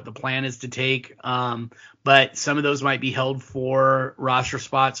 24 is what the plan is to take. But some of those might be held for roster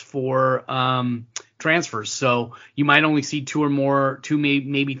spots for transfers. So you might only see 2 or more,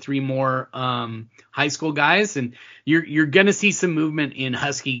 maybe 3 more high school guys, and you're going to see some movement in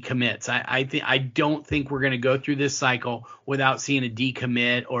Husky commits. I don't think we're going to go through this cycle without seeing a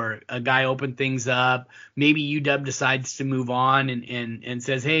decommit or a guy open things up. Maybe UW decides to move on and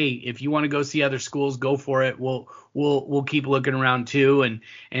says, hey, if you want to go see other schools, go for it. We'll keep looking around too and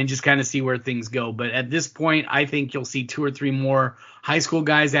just kind of see where things go. But at this point, I think you'll see 2 or 3 more high school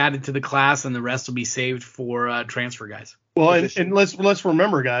guys added to the class, and the rest will be saved for transfer guys. Well, and let's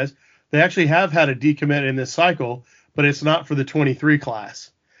remember, guys, they actually have had a decommit in this cycle, but it's not for the 23 class.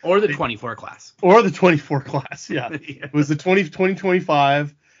 Or the 24 class. Or the 24 class, yeah. It was the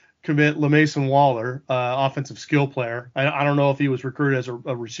 2025 commit LeMason Waller, offensive skill player. I don't know if he was recruited as a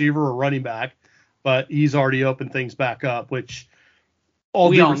receiver or running back, but he's already opened things back up, which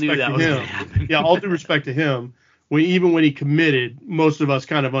all due respect to him. Yeah, all due respect to him. Even when he committed, most of us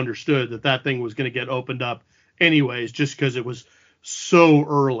kind of understood that thing was going to get opened up anyways, just because it was so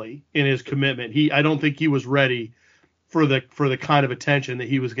early in his commitment. I don't think he was ready for the kind of attention that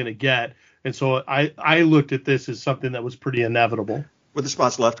he was going to get, and so I looked at this as something that was pretty inevitable. With the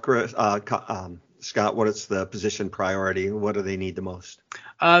spots left, Chris, Scott, what is the position priority? What do they need the most?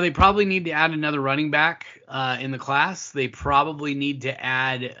 They probably need to add another running back in the class. They probably need to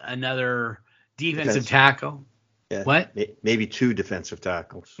add another defensive tackle. Yeah, what? Maybe 2 defensive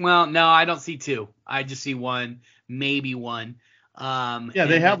tackles. Well, no, I don't see 2. I just see 1, maybe 1.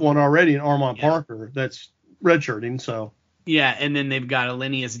 They have one already in Armand Parker that's redshirting. So yeah, and then they've got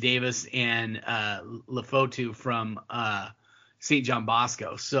Alenius Davis and Lefotu from St. John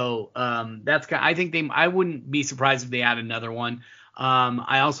Bosco. So I wouldn't be surprised if they add another one.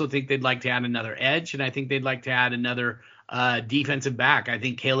 I also think they'd like to add another edge, and I think they'd like to add another defensive back. I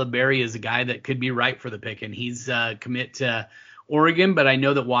think Caleb Berry is a guy that could be right for the pick, and he's commit to Oregon, but I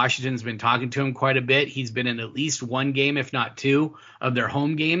know that Washington's been talking to him quite a bit. He's been in at least 1 game, if not 2, of their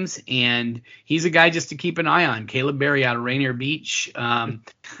home games, and he's a guy just to keep an eye on. Caleb Berry out of Rainier Beach. I'm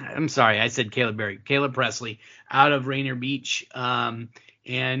sorry, I said Caleb Berry. Caleb Presley out of Rainier Beach, and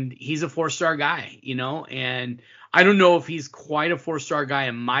he's a 4-star guy, and I don't know if he's quite a 4-star guy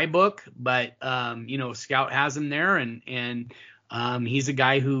in my book, but Scout has him there, and he's a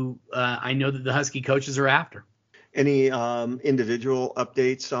guy who I know that the Husky coaches are after. Any individual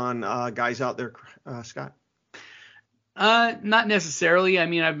updates on guys out there, Scott? Not necessarily. I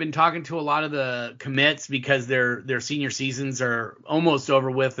mean, I've been talking to a lot of the commits because their senior seasons are almost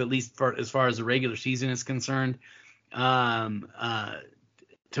over with, at least as far as the regular season is concerned. Kali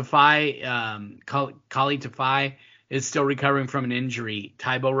Tafai is still recovering from an injury.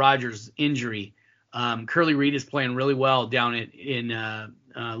 Tybo Rogers injury. Curly Reed is playing really well down in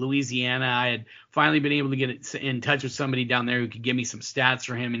Louisiana. I had finally been able to get in touch with somebody down there who could give me some stats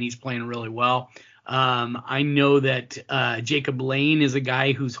for him, and he's playing really well. I know that Jacob Lane is a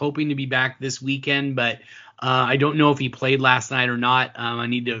guy who's hoping to be back this weekend, but I don't know if he played last night or not. I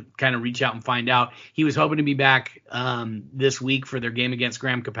need to kind of reach out and find out. He was hoping to be back this week for their game against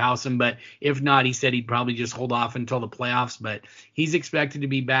Graham Kapowsin, but if not, he said he'd probably just hold off until the playoffs, but he's expected to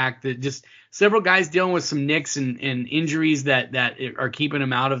be back. Just several guys dealing with some nicks and injuries that are keeping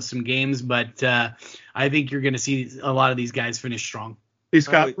him out of some games, but I think you're going to see a lot of these guys finish strong. Hey,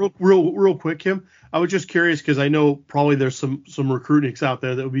 Scott, real quick, Kim, I was just curious because I know probably there's some recruitings out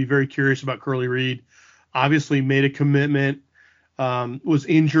there that would be very curious about Curly Reed. Obviously made a commitment, was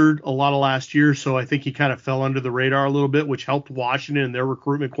injured a lot of last year, so I think he kind of fell under the radar a little bit, which helped Washington and their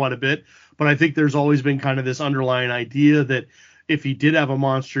recruitment quite a bit. But I think there's always been kind of this underlying idea that if he did have a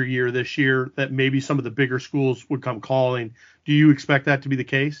monster year this year, that maybe some of the bigger schools would come calling. Do you expect that to be the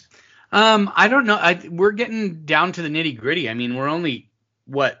case? I don't know. We're getting down to the nitty gritty. I mean, we're only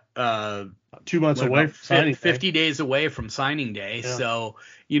 2 months away from signing 50 days away from signing day. Yeah. So,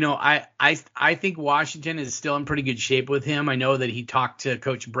 I think Washington is still in pretty good shape with him. I know that he talked to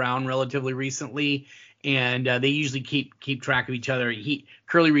Coach Brown relatively recently, and they usually keep track of each other.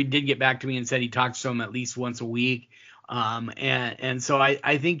 Curly Reed did get back to me and said he talks to him at least once a week. And so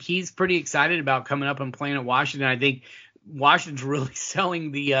I think he's pretty excited about coming up and playing at Washington. I think Washington's really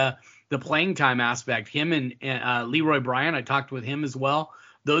selling the playing time aspect. Him and Leroy Bryant, I talked with him as well.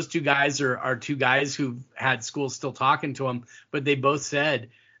 Those two guys are two guys who've had schools still talking to them, but they both said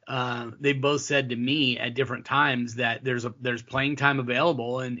to me at different times that there's playing time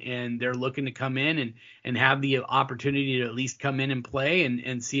available, and they're looking to come in and have the opportunity to at least come in and play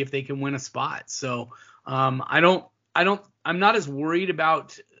and see if they can win a spot. So I'm not as worried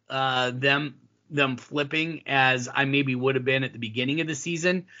about them flipping as I maybe would have been at the beginning of the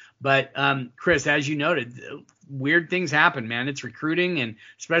season. But Chris, as you noted, weird things happen, man. It's recruiting, and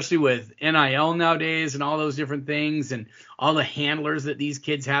especially with NIL nowadays and all those different things and all the handlers that these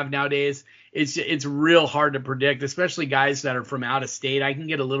kids have nowadays. It's real hard to predict, especially guys that are from out of state. I can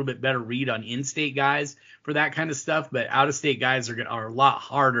get a little bit better read on in-state guys for that kind of stuff, but out-of-state guys are a lot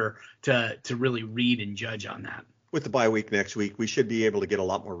harder to really read and judge on that. With the bye week next week, we should be able to get a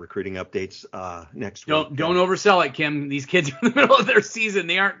lot more recruiting updates next week. Don't oversell it, Kim. These kids are in the middle of their season.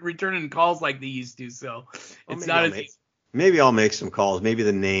 They aren't returning calls like they used to, so it's not as easy. Maybe I'll make some calls. Maybe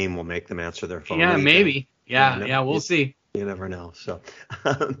the name will make them answer their phone. Yeah, maybe. Yeah, we'll see. You never know. So,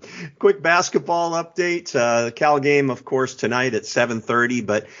 quick basketball update. The Cal game, of course, tonight at 7:30.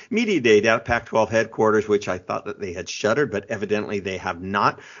 But Media Day down at Pac-12 headquarters, which I thought that they had shuttered, but evidently they have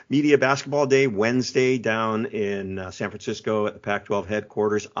not. Media Basketball Day Wednesday down in San Francisco at the Pac-12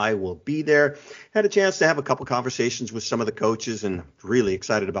 headquarters. I will be there. Had a chance to have a couple conversations with some of the coaches, and really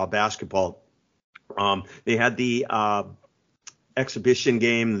excited about basketball. They had the exhibition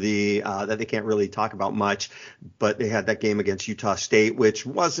game, that they can't really talk about much, but they had that game against Utah State, which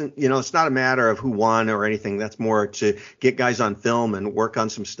wasn't, it's not a matter of who won or anything. That's more to get guys on film and work on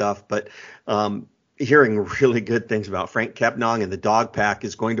some stuff. But hearing really good things about Frank Kepnang, and the Dog Pack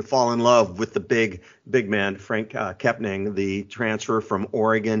is going to fall in love with the big man, Frank Kepnang, the transfer from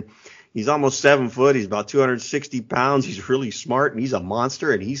Oregon. He's almost 7 foot. He's about 260 pounds. He's really smart, and he's a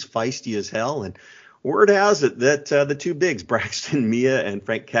monster, and he's feisty as hell. And word has it that the two bigs, Braxton Mia and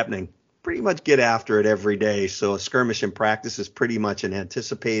Frank Kepnang, pretty much get after it every day. So a skirmish in practice is pretty much an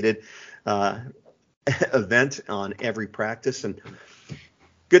anticipated event on every practice. And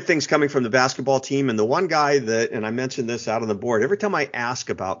good things coming from the basketball team. And the one guy that, and I mentioned this out on the board, every time I ask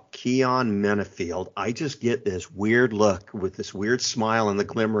about Keon Menafield, I just get this weird look with this weird smile and the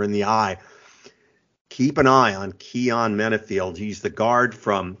glimmer in the eye. Keep an eye on Keon Menafield. He's the guard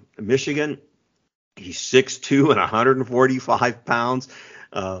from Michigan. He's 6'2" and 145 pounds.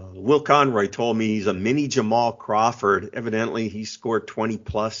 Will Conroy told me he's a mini Jamal Crawford. Evidently, he scored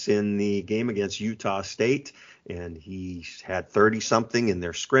 20-plus in the game against Utah State, and he's had 30-something in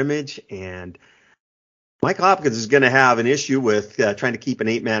their scrimmage. And Mike Hopkins is going to have an issue with trying to keep an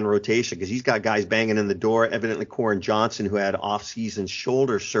 8-man rotation because he's got guys banging in the door. Evidently, Corin Johnson, who had off-season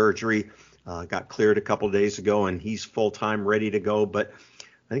shoulder surgery, got cleared a couple of days ago, and he's full-time ready to go. But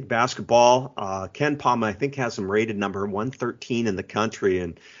I think basketball, Ken Palm, I think, has him rated number 113 in the country.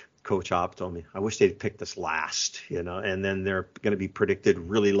 And Coach Hop told me, I wish they'd picked us last, and then they're going to be predicted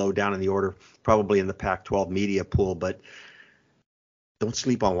really low down in the order, probably in the Pac-12 media pool. But don't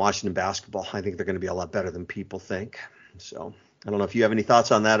sleep on Washington basketball. I think they're going to be a lot better than people think. So I don't know if you have any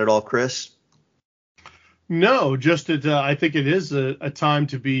thoughts on that at all, Chris. No, just that I think it is a time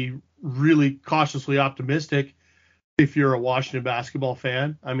to be really cautiously optimistic if you're a Washington basketball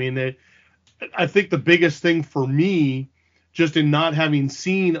fan. I mean, I think the biggest thing for me, just in not having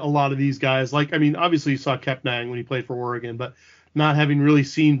seen a lot of these guys, obviously you saw Kepnang when he played for Oregon, but not having really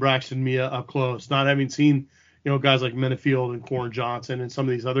seen Braxton Mia up close, not having seen, guys like Menafield and Corin Johnson and some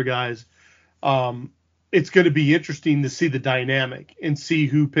of these other guys, it's going to be interesting to see the dynamic and see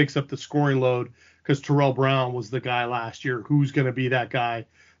who picks up the scoring load, because Terrell Brown was the guy last year. Who's going to be that guy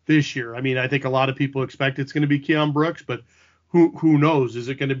this year? I mean, I think a lot of people expect it's going to be Keon Brooks, but who knows? Is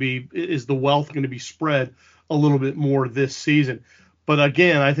the wealth going to be spread a little bit more this season? But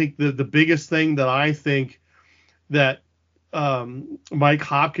again, I think the biggest thing that I think that Mike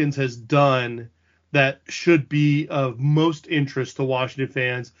Hopkins has done that should be of most interest to Washington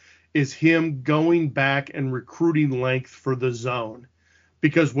fans is him going back and recruiting length for the zone.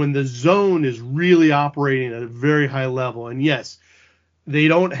 Because when the zone is really operating at a very high level, and yes, they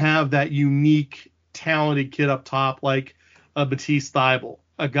don't have that unique, talented kid up top like a Matisse Thybulle,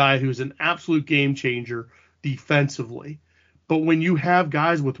 a guy who's an absolute game changer defensively. But when you have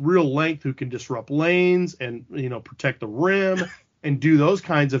guys with real length who can disrupt lanes and protect the rim and do those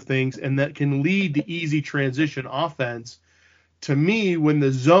kinds of things, and that can lead to easy transition offense, to me, when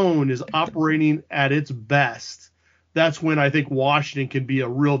the zone is operating at its best, that's when I think Washington can be a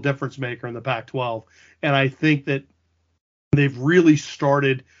real difference maker in the Pac-12. And I think that they've really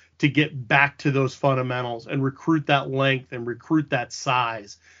started to get back to those fundamentals and recruit that length and recruit that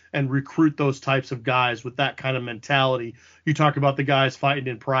size and recruit those types of guys with that kind of mentality. You talk about the guys fighting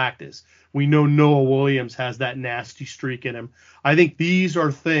in practice. We know Noah Williams has that nasty streak in him. I think these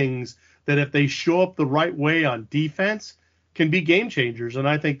are things that if they show up the right way on defense can be game changers. And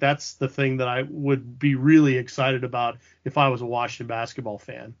I think that's the thing that I would be really excited about if I was a Washington basketball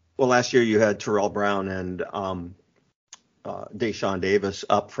fan. Well, last year you had Terrell Brown and Deshaun Davis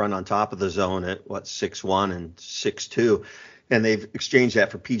up front on top of the zone at 6'1" and 6'2". And they've exchanged that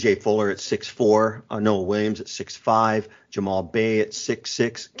for P.J. Fuller at 6'4", Noah Williams at 6'5", Jamal Bay at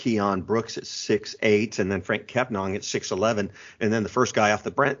 6'6", Keon Brooks at 6'8", and then Frank Kepnang at 6'11". And then the first guy off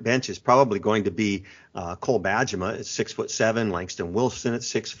the bench is probably going to be Cole Badgema at 6'7", Langston Wilson at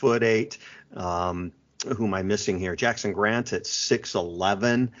 6'8". Who am I missing here? Jackson Grant at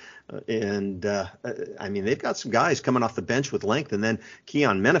 6'11". And I mean, they've got some guys coming off the bench with length, and then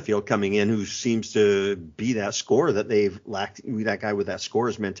Keon Menafield coming in, who seems to be that scorer that they've lacked, that guy with that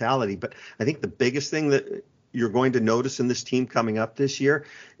scorer's mentality. But I think the biggest thing that you're going to notice in this team coming up this year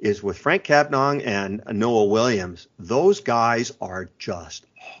is with Frank Kepnang and Noah Williams, those guys are just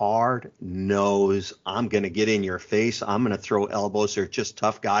hard nosed. I'm going to get in your face. I'm going to throw elbows. They're just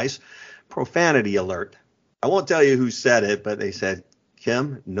tough guys. Profanity alert. I won't tell you who said it, but they said,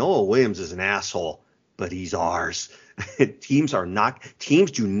 Kim, Noah Williams is an asshole, but he's ours. Teams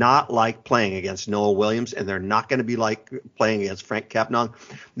do not like playing against Noah Williams, and they're not going to be like playing against Frank Kepnang.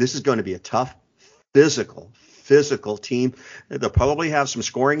 This is going to be a tough, physical team. They'll probably have some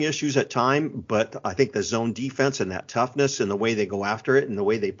scoring issues at time, but I think the zone defense and that toughness and the way they go after it and the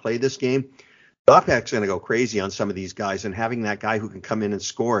way they play this game, Bobcat's going to go crazy on some of these guys, and having that guy who can come in and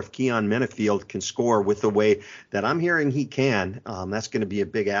score, if Keon Menafield can score with the way that I'm hearing he can, that's going to be a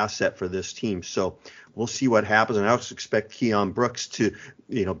big asset for this team. So we'll see what happens, and I also expect Keon Brooks to,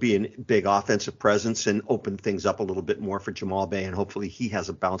 be a big offensive presence and open things up a little bit more for Jamal Bay, and hopefully he has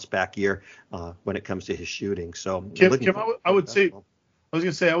a bounce back year when it comes to his shooting. So Kim, I would say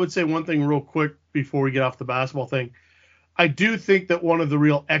one thing real quick before we get off the basketball thing. I do think that one of the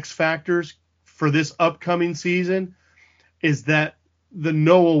real X factors for this upcoming season is that the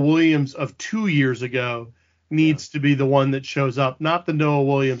Noah Williams of 2 years ago needs to be the one that shows up, not the Noah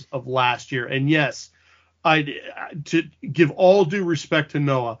Williams of last year. And yes, to give all due respect to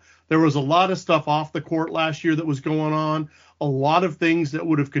Noah, there was a lot of stuff off the court last year that was going on, a lot of things that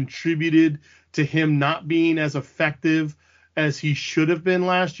would have contributed to him not being as effective as he should have been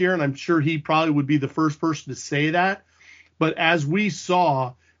last year. And I'm sure he probably would be the first person to say that. But as we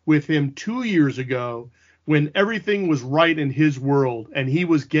saw with him 2 years ago, when everything was right in his world and he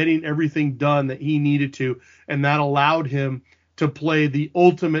was getting everything done that he needed to, and that allowed him to play the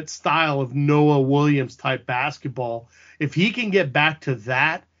ultimate style of Noah Williams type basketball. If he can get back to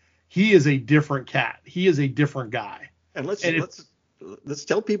that, he is a different cat. He is a different guy. And let's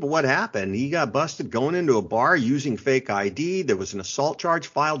tell people what happened. He got busted going into a bar using fake ID. There was an assault charge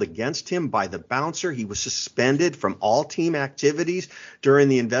filed against him by the bouncer. He was suspended from all team activities during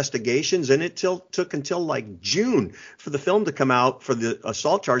the investigations, and it took until like June for the film to come out for the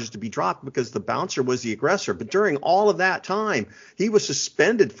assault charges to be dropped because the bouncer was the aggressor. But during all of that time, he was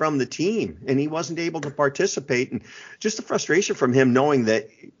suspended from the team, and he wasn't able to participate. And just the frustration from him knowing that,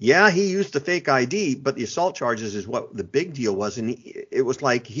 yeah, he used the fake ID, but the assault charges is what the big deal was. And it was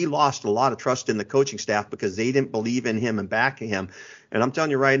like he lost a lot of trust in the coaching staff because they didn't believe in him and backing him. And I'm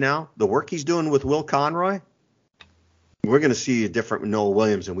telling you right now, the work he's doing with Will Conroy, we're going to see a different Noah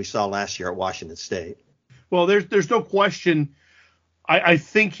Williams than we saw last year at Washington State. Well, there's no question. I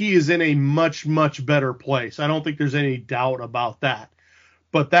think he is in a much, much better place. I don't think there's any doubt about that.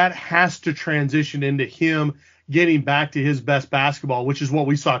 But that has to transition into him getting back to his best basketball, which is what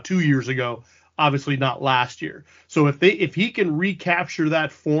we saw 2 years ago. Obviously not last year. So if he can recapture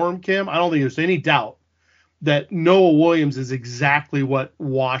that form, Kim, I don't think there's any doubt that Noah Williams is exactly what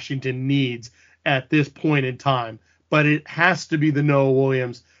Washington needs at this point in time. But it has to be the Noah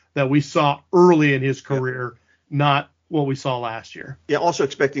Williams that we saw early in his career, not what we saw last year. Yeah, also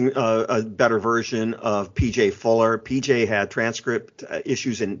expecting a better version of P.J. Fuller. P.J. had transcript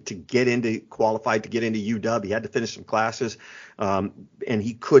issues and qualified to get into UW. He had to finish some classes, and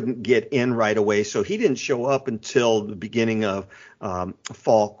he couldn't get in right away. So he didn't show up until the beginning of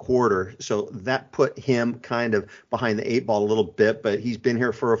fall quarter. So that put him kind of behind the eight ball a little bit, but he's been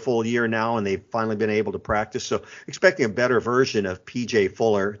here for a full year now, and they've finally been able to practice. So expecting a better version of P.J.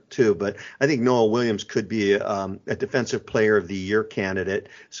 Fuller too. But I think Noah Williams could be a Defensive Player of the Year candidate.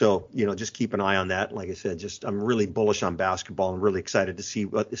 So, just keep an eye on that. Like I said, I'm really bullish on basketball and really excited to see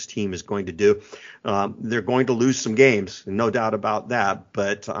what this team is going to do. They're going to lose some games, no doubt about that,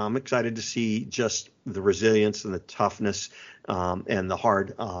 but I'm excited to see just the resilience and the toughness and the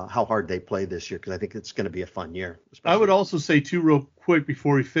how hard they play this year, because I think it's going to be a fun year. I would also say, too, real quick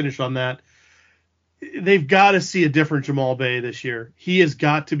before we finish on that, they've got to see a different Jamal Bey this year. He has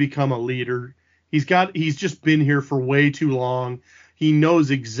got to become a leader. He's just been here for way too long. He knows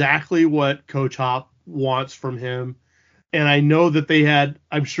exactly what Coach Hop wants from him. And I know that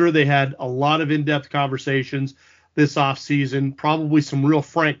I'm sure they had a lot of in-depth conversations this offseason, probably some real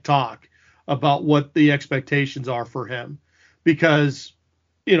frank talk about what the expectations are for him. Because,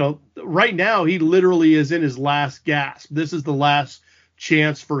 right now he literally is in his last gasp. This is the last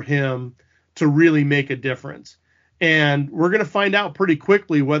chance for him to really make a difference. And we're going to find out pretty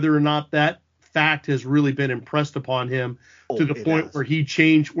quickly whether or not that fact has really been impressed upon him to the point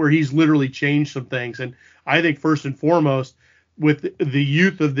where he's literally changed some things. And I think first and foremost, with the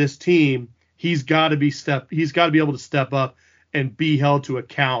youth of this team, he's got to be able to step up and be held to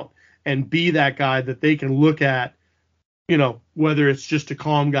account and be that guy that they can look at, whether it's just to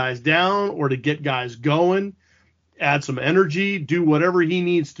calm guys down or to get guys going, add some energy, do whatever he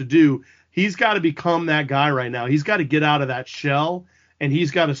needs to do. He's got to become that guy right now. He's got to get out of that shell, and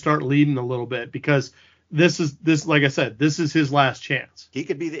he's got to start leading a little bit, because like I said, this is his last chance. He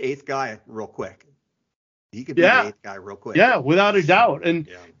could be the eighth guy real quick. Yeah, without a doubt. And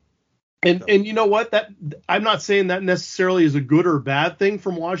you know what? That I'm not saying that necessarily is a good or bad thing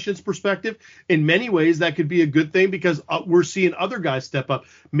from Washington's perspective. In many ways, that could be a good thing, because we're seeing other guys step up.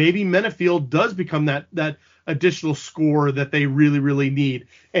 Maybe Menefield does become that additional scorer that they really, really need,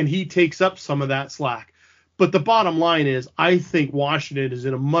 and he takes up some of that slack. But the bottom line is, I think Washington is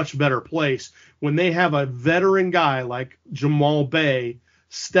in a much better place when they have a veteran guy like Jamal Bey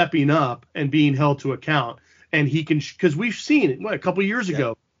stepping up and being held to account. And he can, because we've seen it a couple years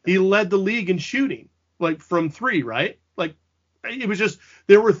ago, he led the league in shooting, like from three, right? Like, it was just,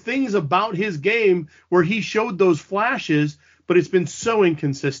 there were things about his game where he showed those flashes, but it's been so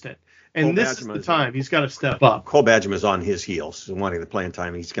inconsistent. And this is the time he's got to step up. Cole Badgum is on his heels and wanting the playing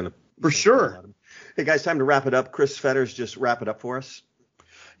time. He's going to. For sure. Hey, guys, time to wrap it up. Chris Fetters, just wrap it up for us.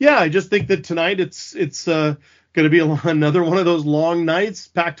 Yeah, I just think that tonight it's going to be another one of those long nights,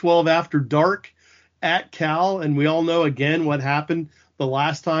 Pac-12 after dark at Cal. And we all know, again, what happened the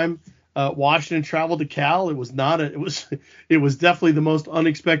last time Washington traveled to Cal. It was definitely the most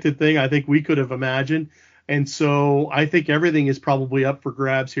unexpected thing I think we could have imagined. And so I think everything is probably up for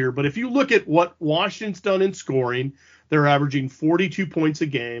grabs here. But if you look at what Washington's done in scoring, they're averaging 42 points a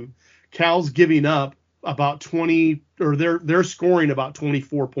game. Cal's giving up about 20, or they're scoring about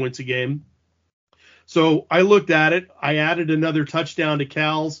 24 points a game. So I looked at it. I added another touchdown to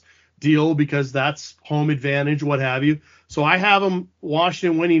Cal's deal because that's home advantage, what have you. So I have them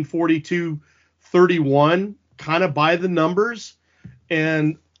Washington winning 42-31, kind of by the numbers.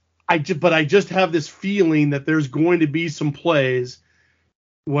 And I just have this feeling that there's going to be some plays,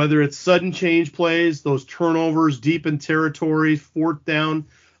 whether it's sudden change plays, those turnovers deep in territory, fourth down,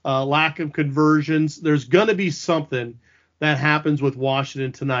 lack of conversions. There's going to be something that happens with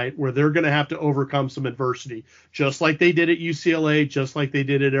Washington tonight where they're going to have to overcome some adversity, just like they did at UCLA, just like they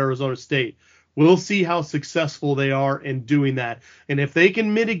did at Arizona State. We'll see how successful they are in doing that. And if they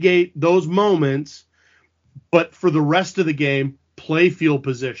can mitigate those moments, but for the rest of the game, play field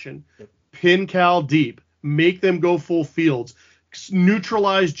position, pin Cal deep, make them go full fields,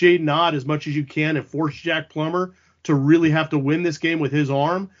 neutralize Jaden Ott as much as you can, and force Jack Plummer to really have to win this game with his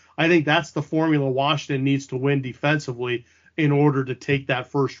arm. I think that's the formula Washington needs to win defensively in order to take that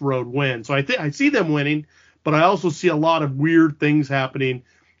first road win. So I see them winning, but I also see a lot of weird things happening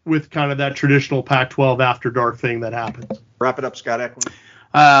with kind of that traditional Pac-12 after dark thing that happens. Wrap it up, Scott Eklund.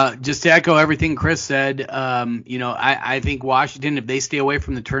 Just to echo everything Chris said, I think Washington, if they stay away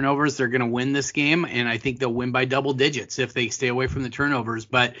from the turnovers, they're going to win this game, and I think they'll win by double digits if they stay away from the turnovers.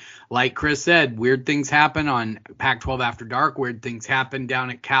 But like Chris said, weird things happen on Pac-12 After Dark. Weird things happen down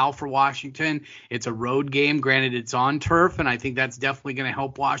at Cal for Washington. It's a road game. Granted, it's on turf, and I think that's definitely going to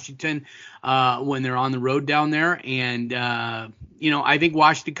help Washington when they're on the road down there. And I think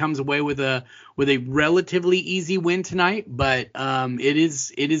Washington comes away with a relatively easy win tonight, but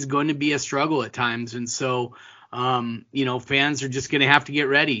it is going to be a struggle at times, and so fans are just going to have to get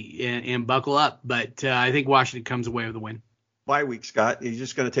ready and buckle up. But I think Washington comes away with a win. bye week, Scott? You're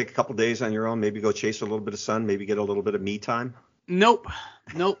just going to take a couple days on your own, maybe go chase a little bit of sun, maybe get a little bit of me time? Nope.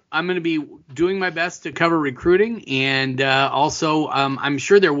 I'm going to be doing my best to cover recruiting, and also I'm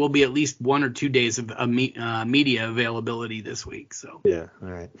sure there will be at least 1 or 2 days of media availability this week. So yeah, all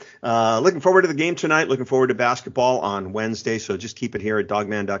right. Looking forward to the game tonight. Looking forward to basketball on Wednesday. So just keep it here at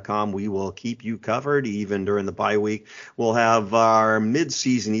dogman.com. We will keep you covered even during the bye week. We'll have our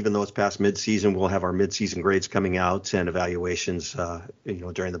midseason, even though it's past midseason, we'll have our midseason grades coming out and evaluations,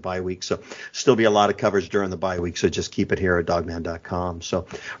 during the bye week. So still be a lot of coverage during the bye week. So just keep it here at dogman.com. So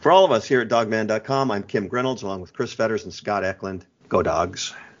for all of us here at dogman.com, I'm Kim Grinolds along with Chris Fetters and Scott Eklund. Go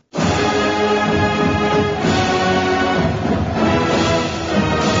Dogs.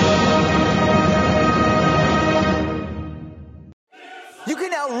 You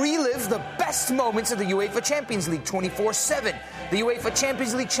can now relive the best moments of the UEFA Champions League 24/7. The UEFA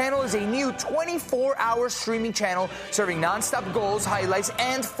Champions League channel is a new 24-hour streaming channel serving non-stop goals, highlights,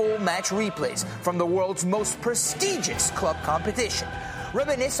 and full match replays from the world's most prestigious club competition.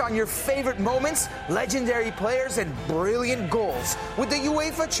 Reminisce on your favorite moments, legendary players, and brilliant goals with the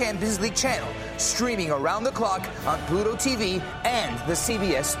UEFA Champions League channel, streaming around the clock on Pluto TV and the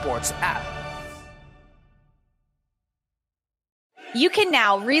CBS Sports app. You can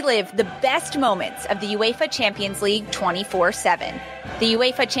now relive the best moments of the UEFA Champions League 24/7. The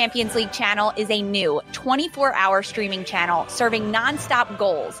UEFA Champions League channel is a new 24-hour streaming channel serving non-stop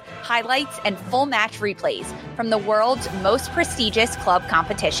goals, highlights, and full match replays from the world's most prestigious club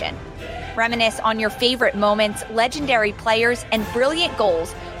competition. Reminisce on your favorite moments, legendary players, and brilliant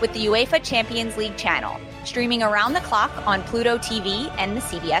goals with the UEFA Champions League channel, streaming around the clock on Pluto TV and the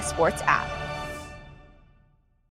CBS Sports app.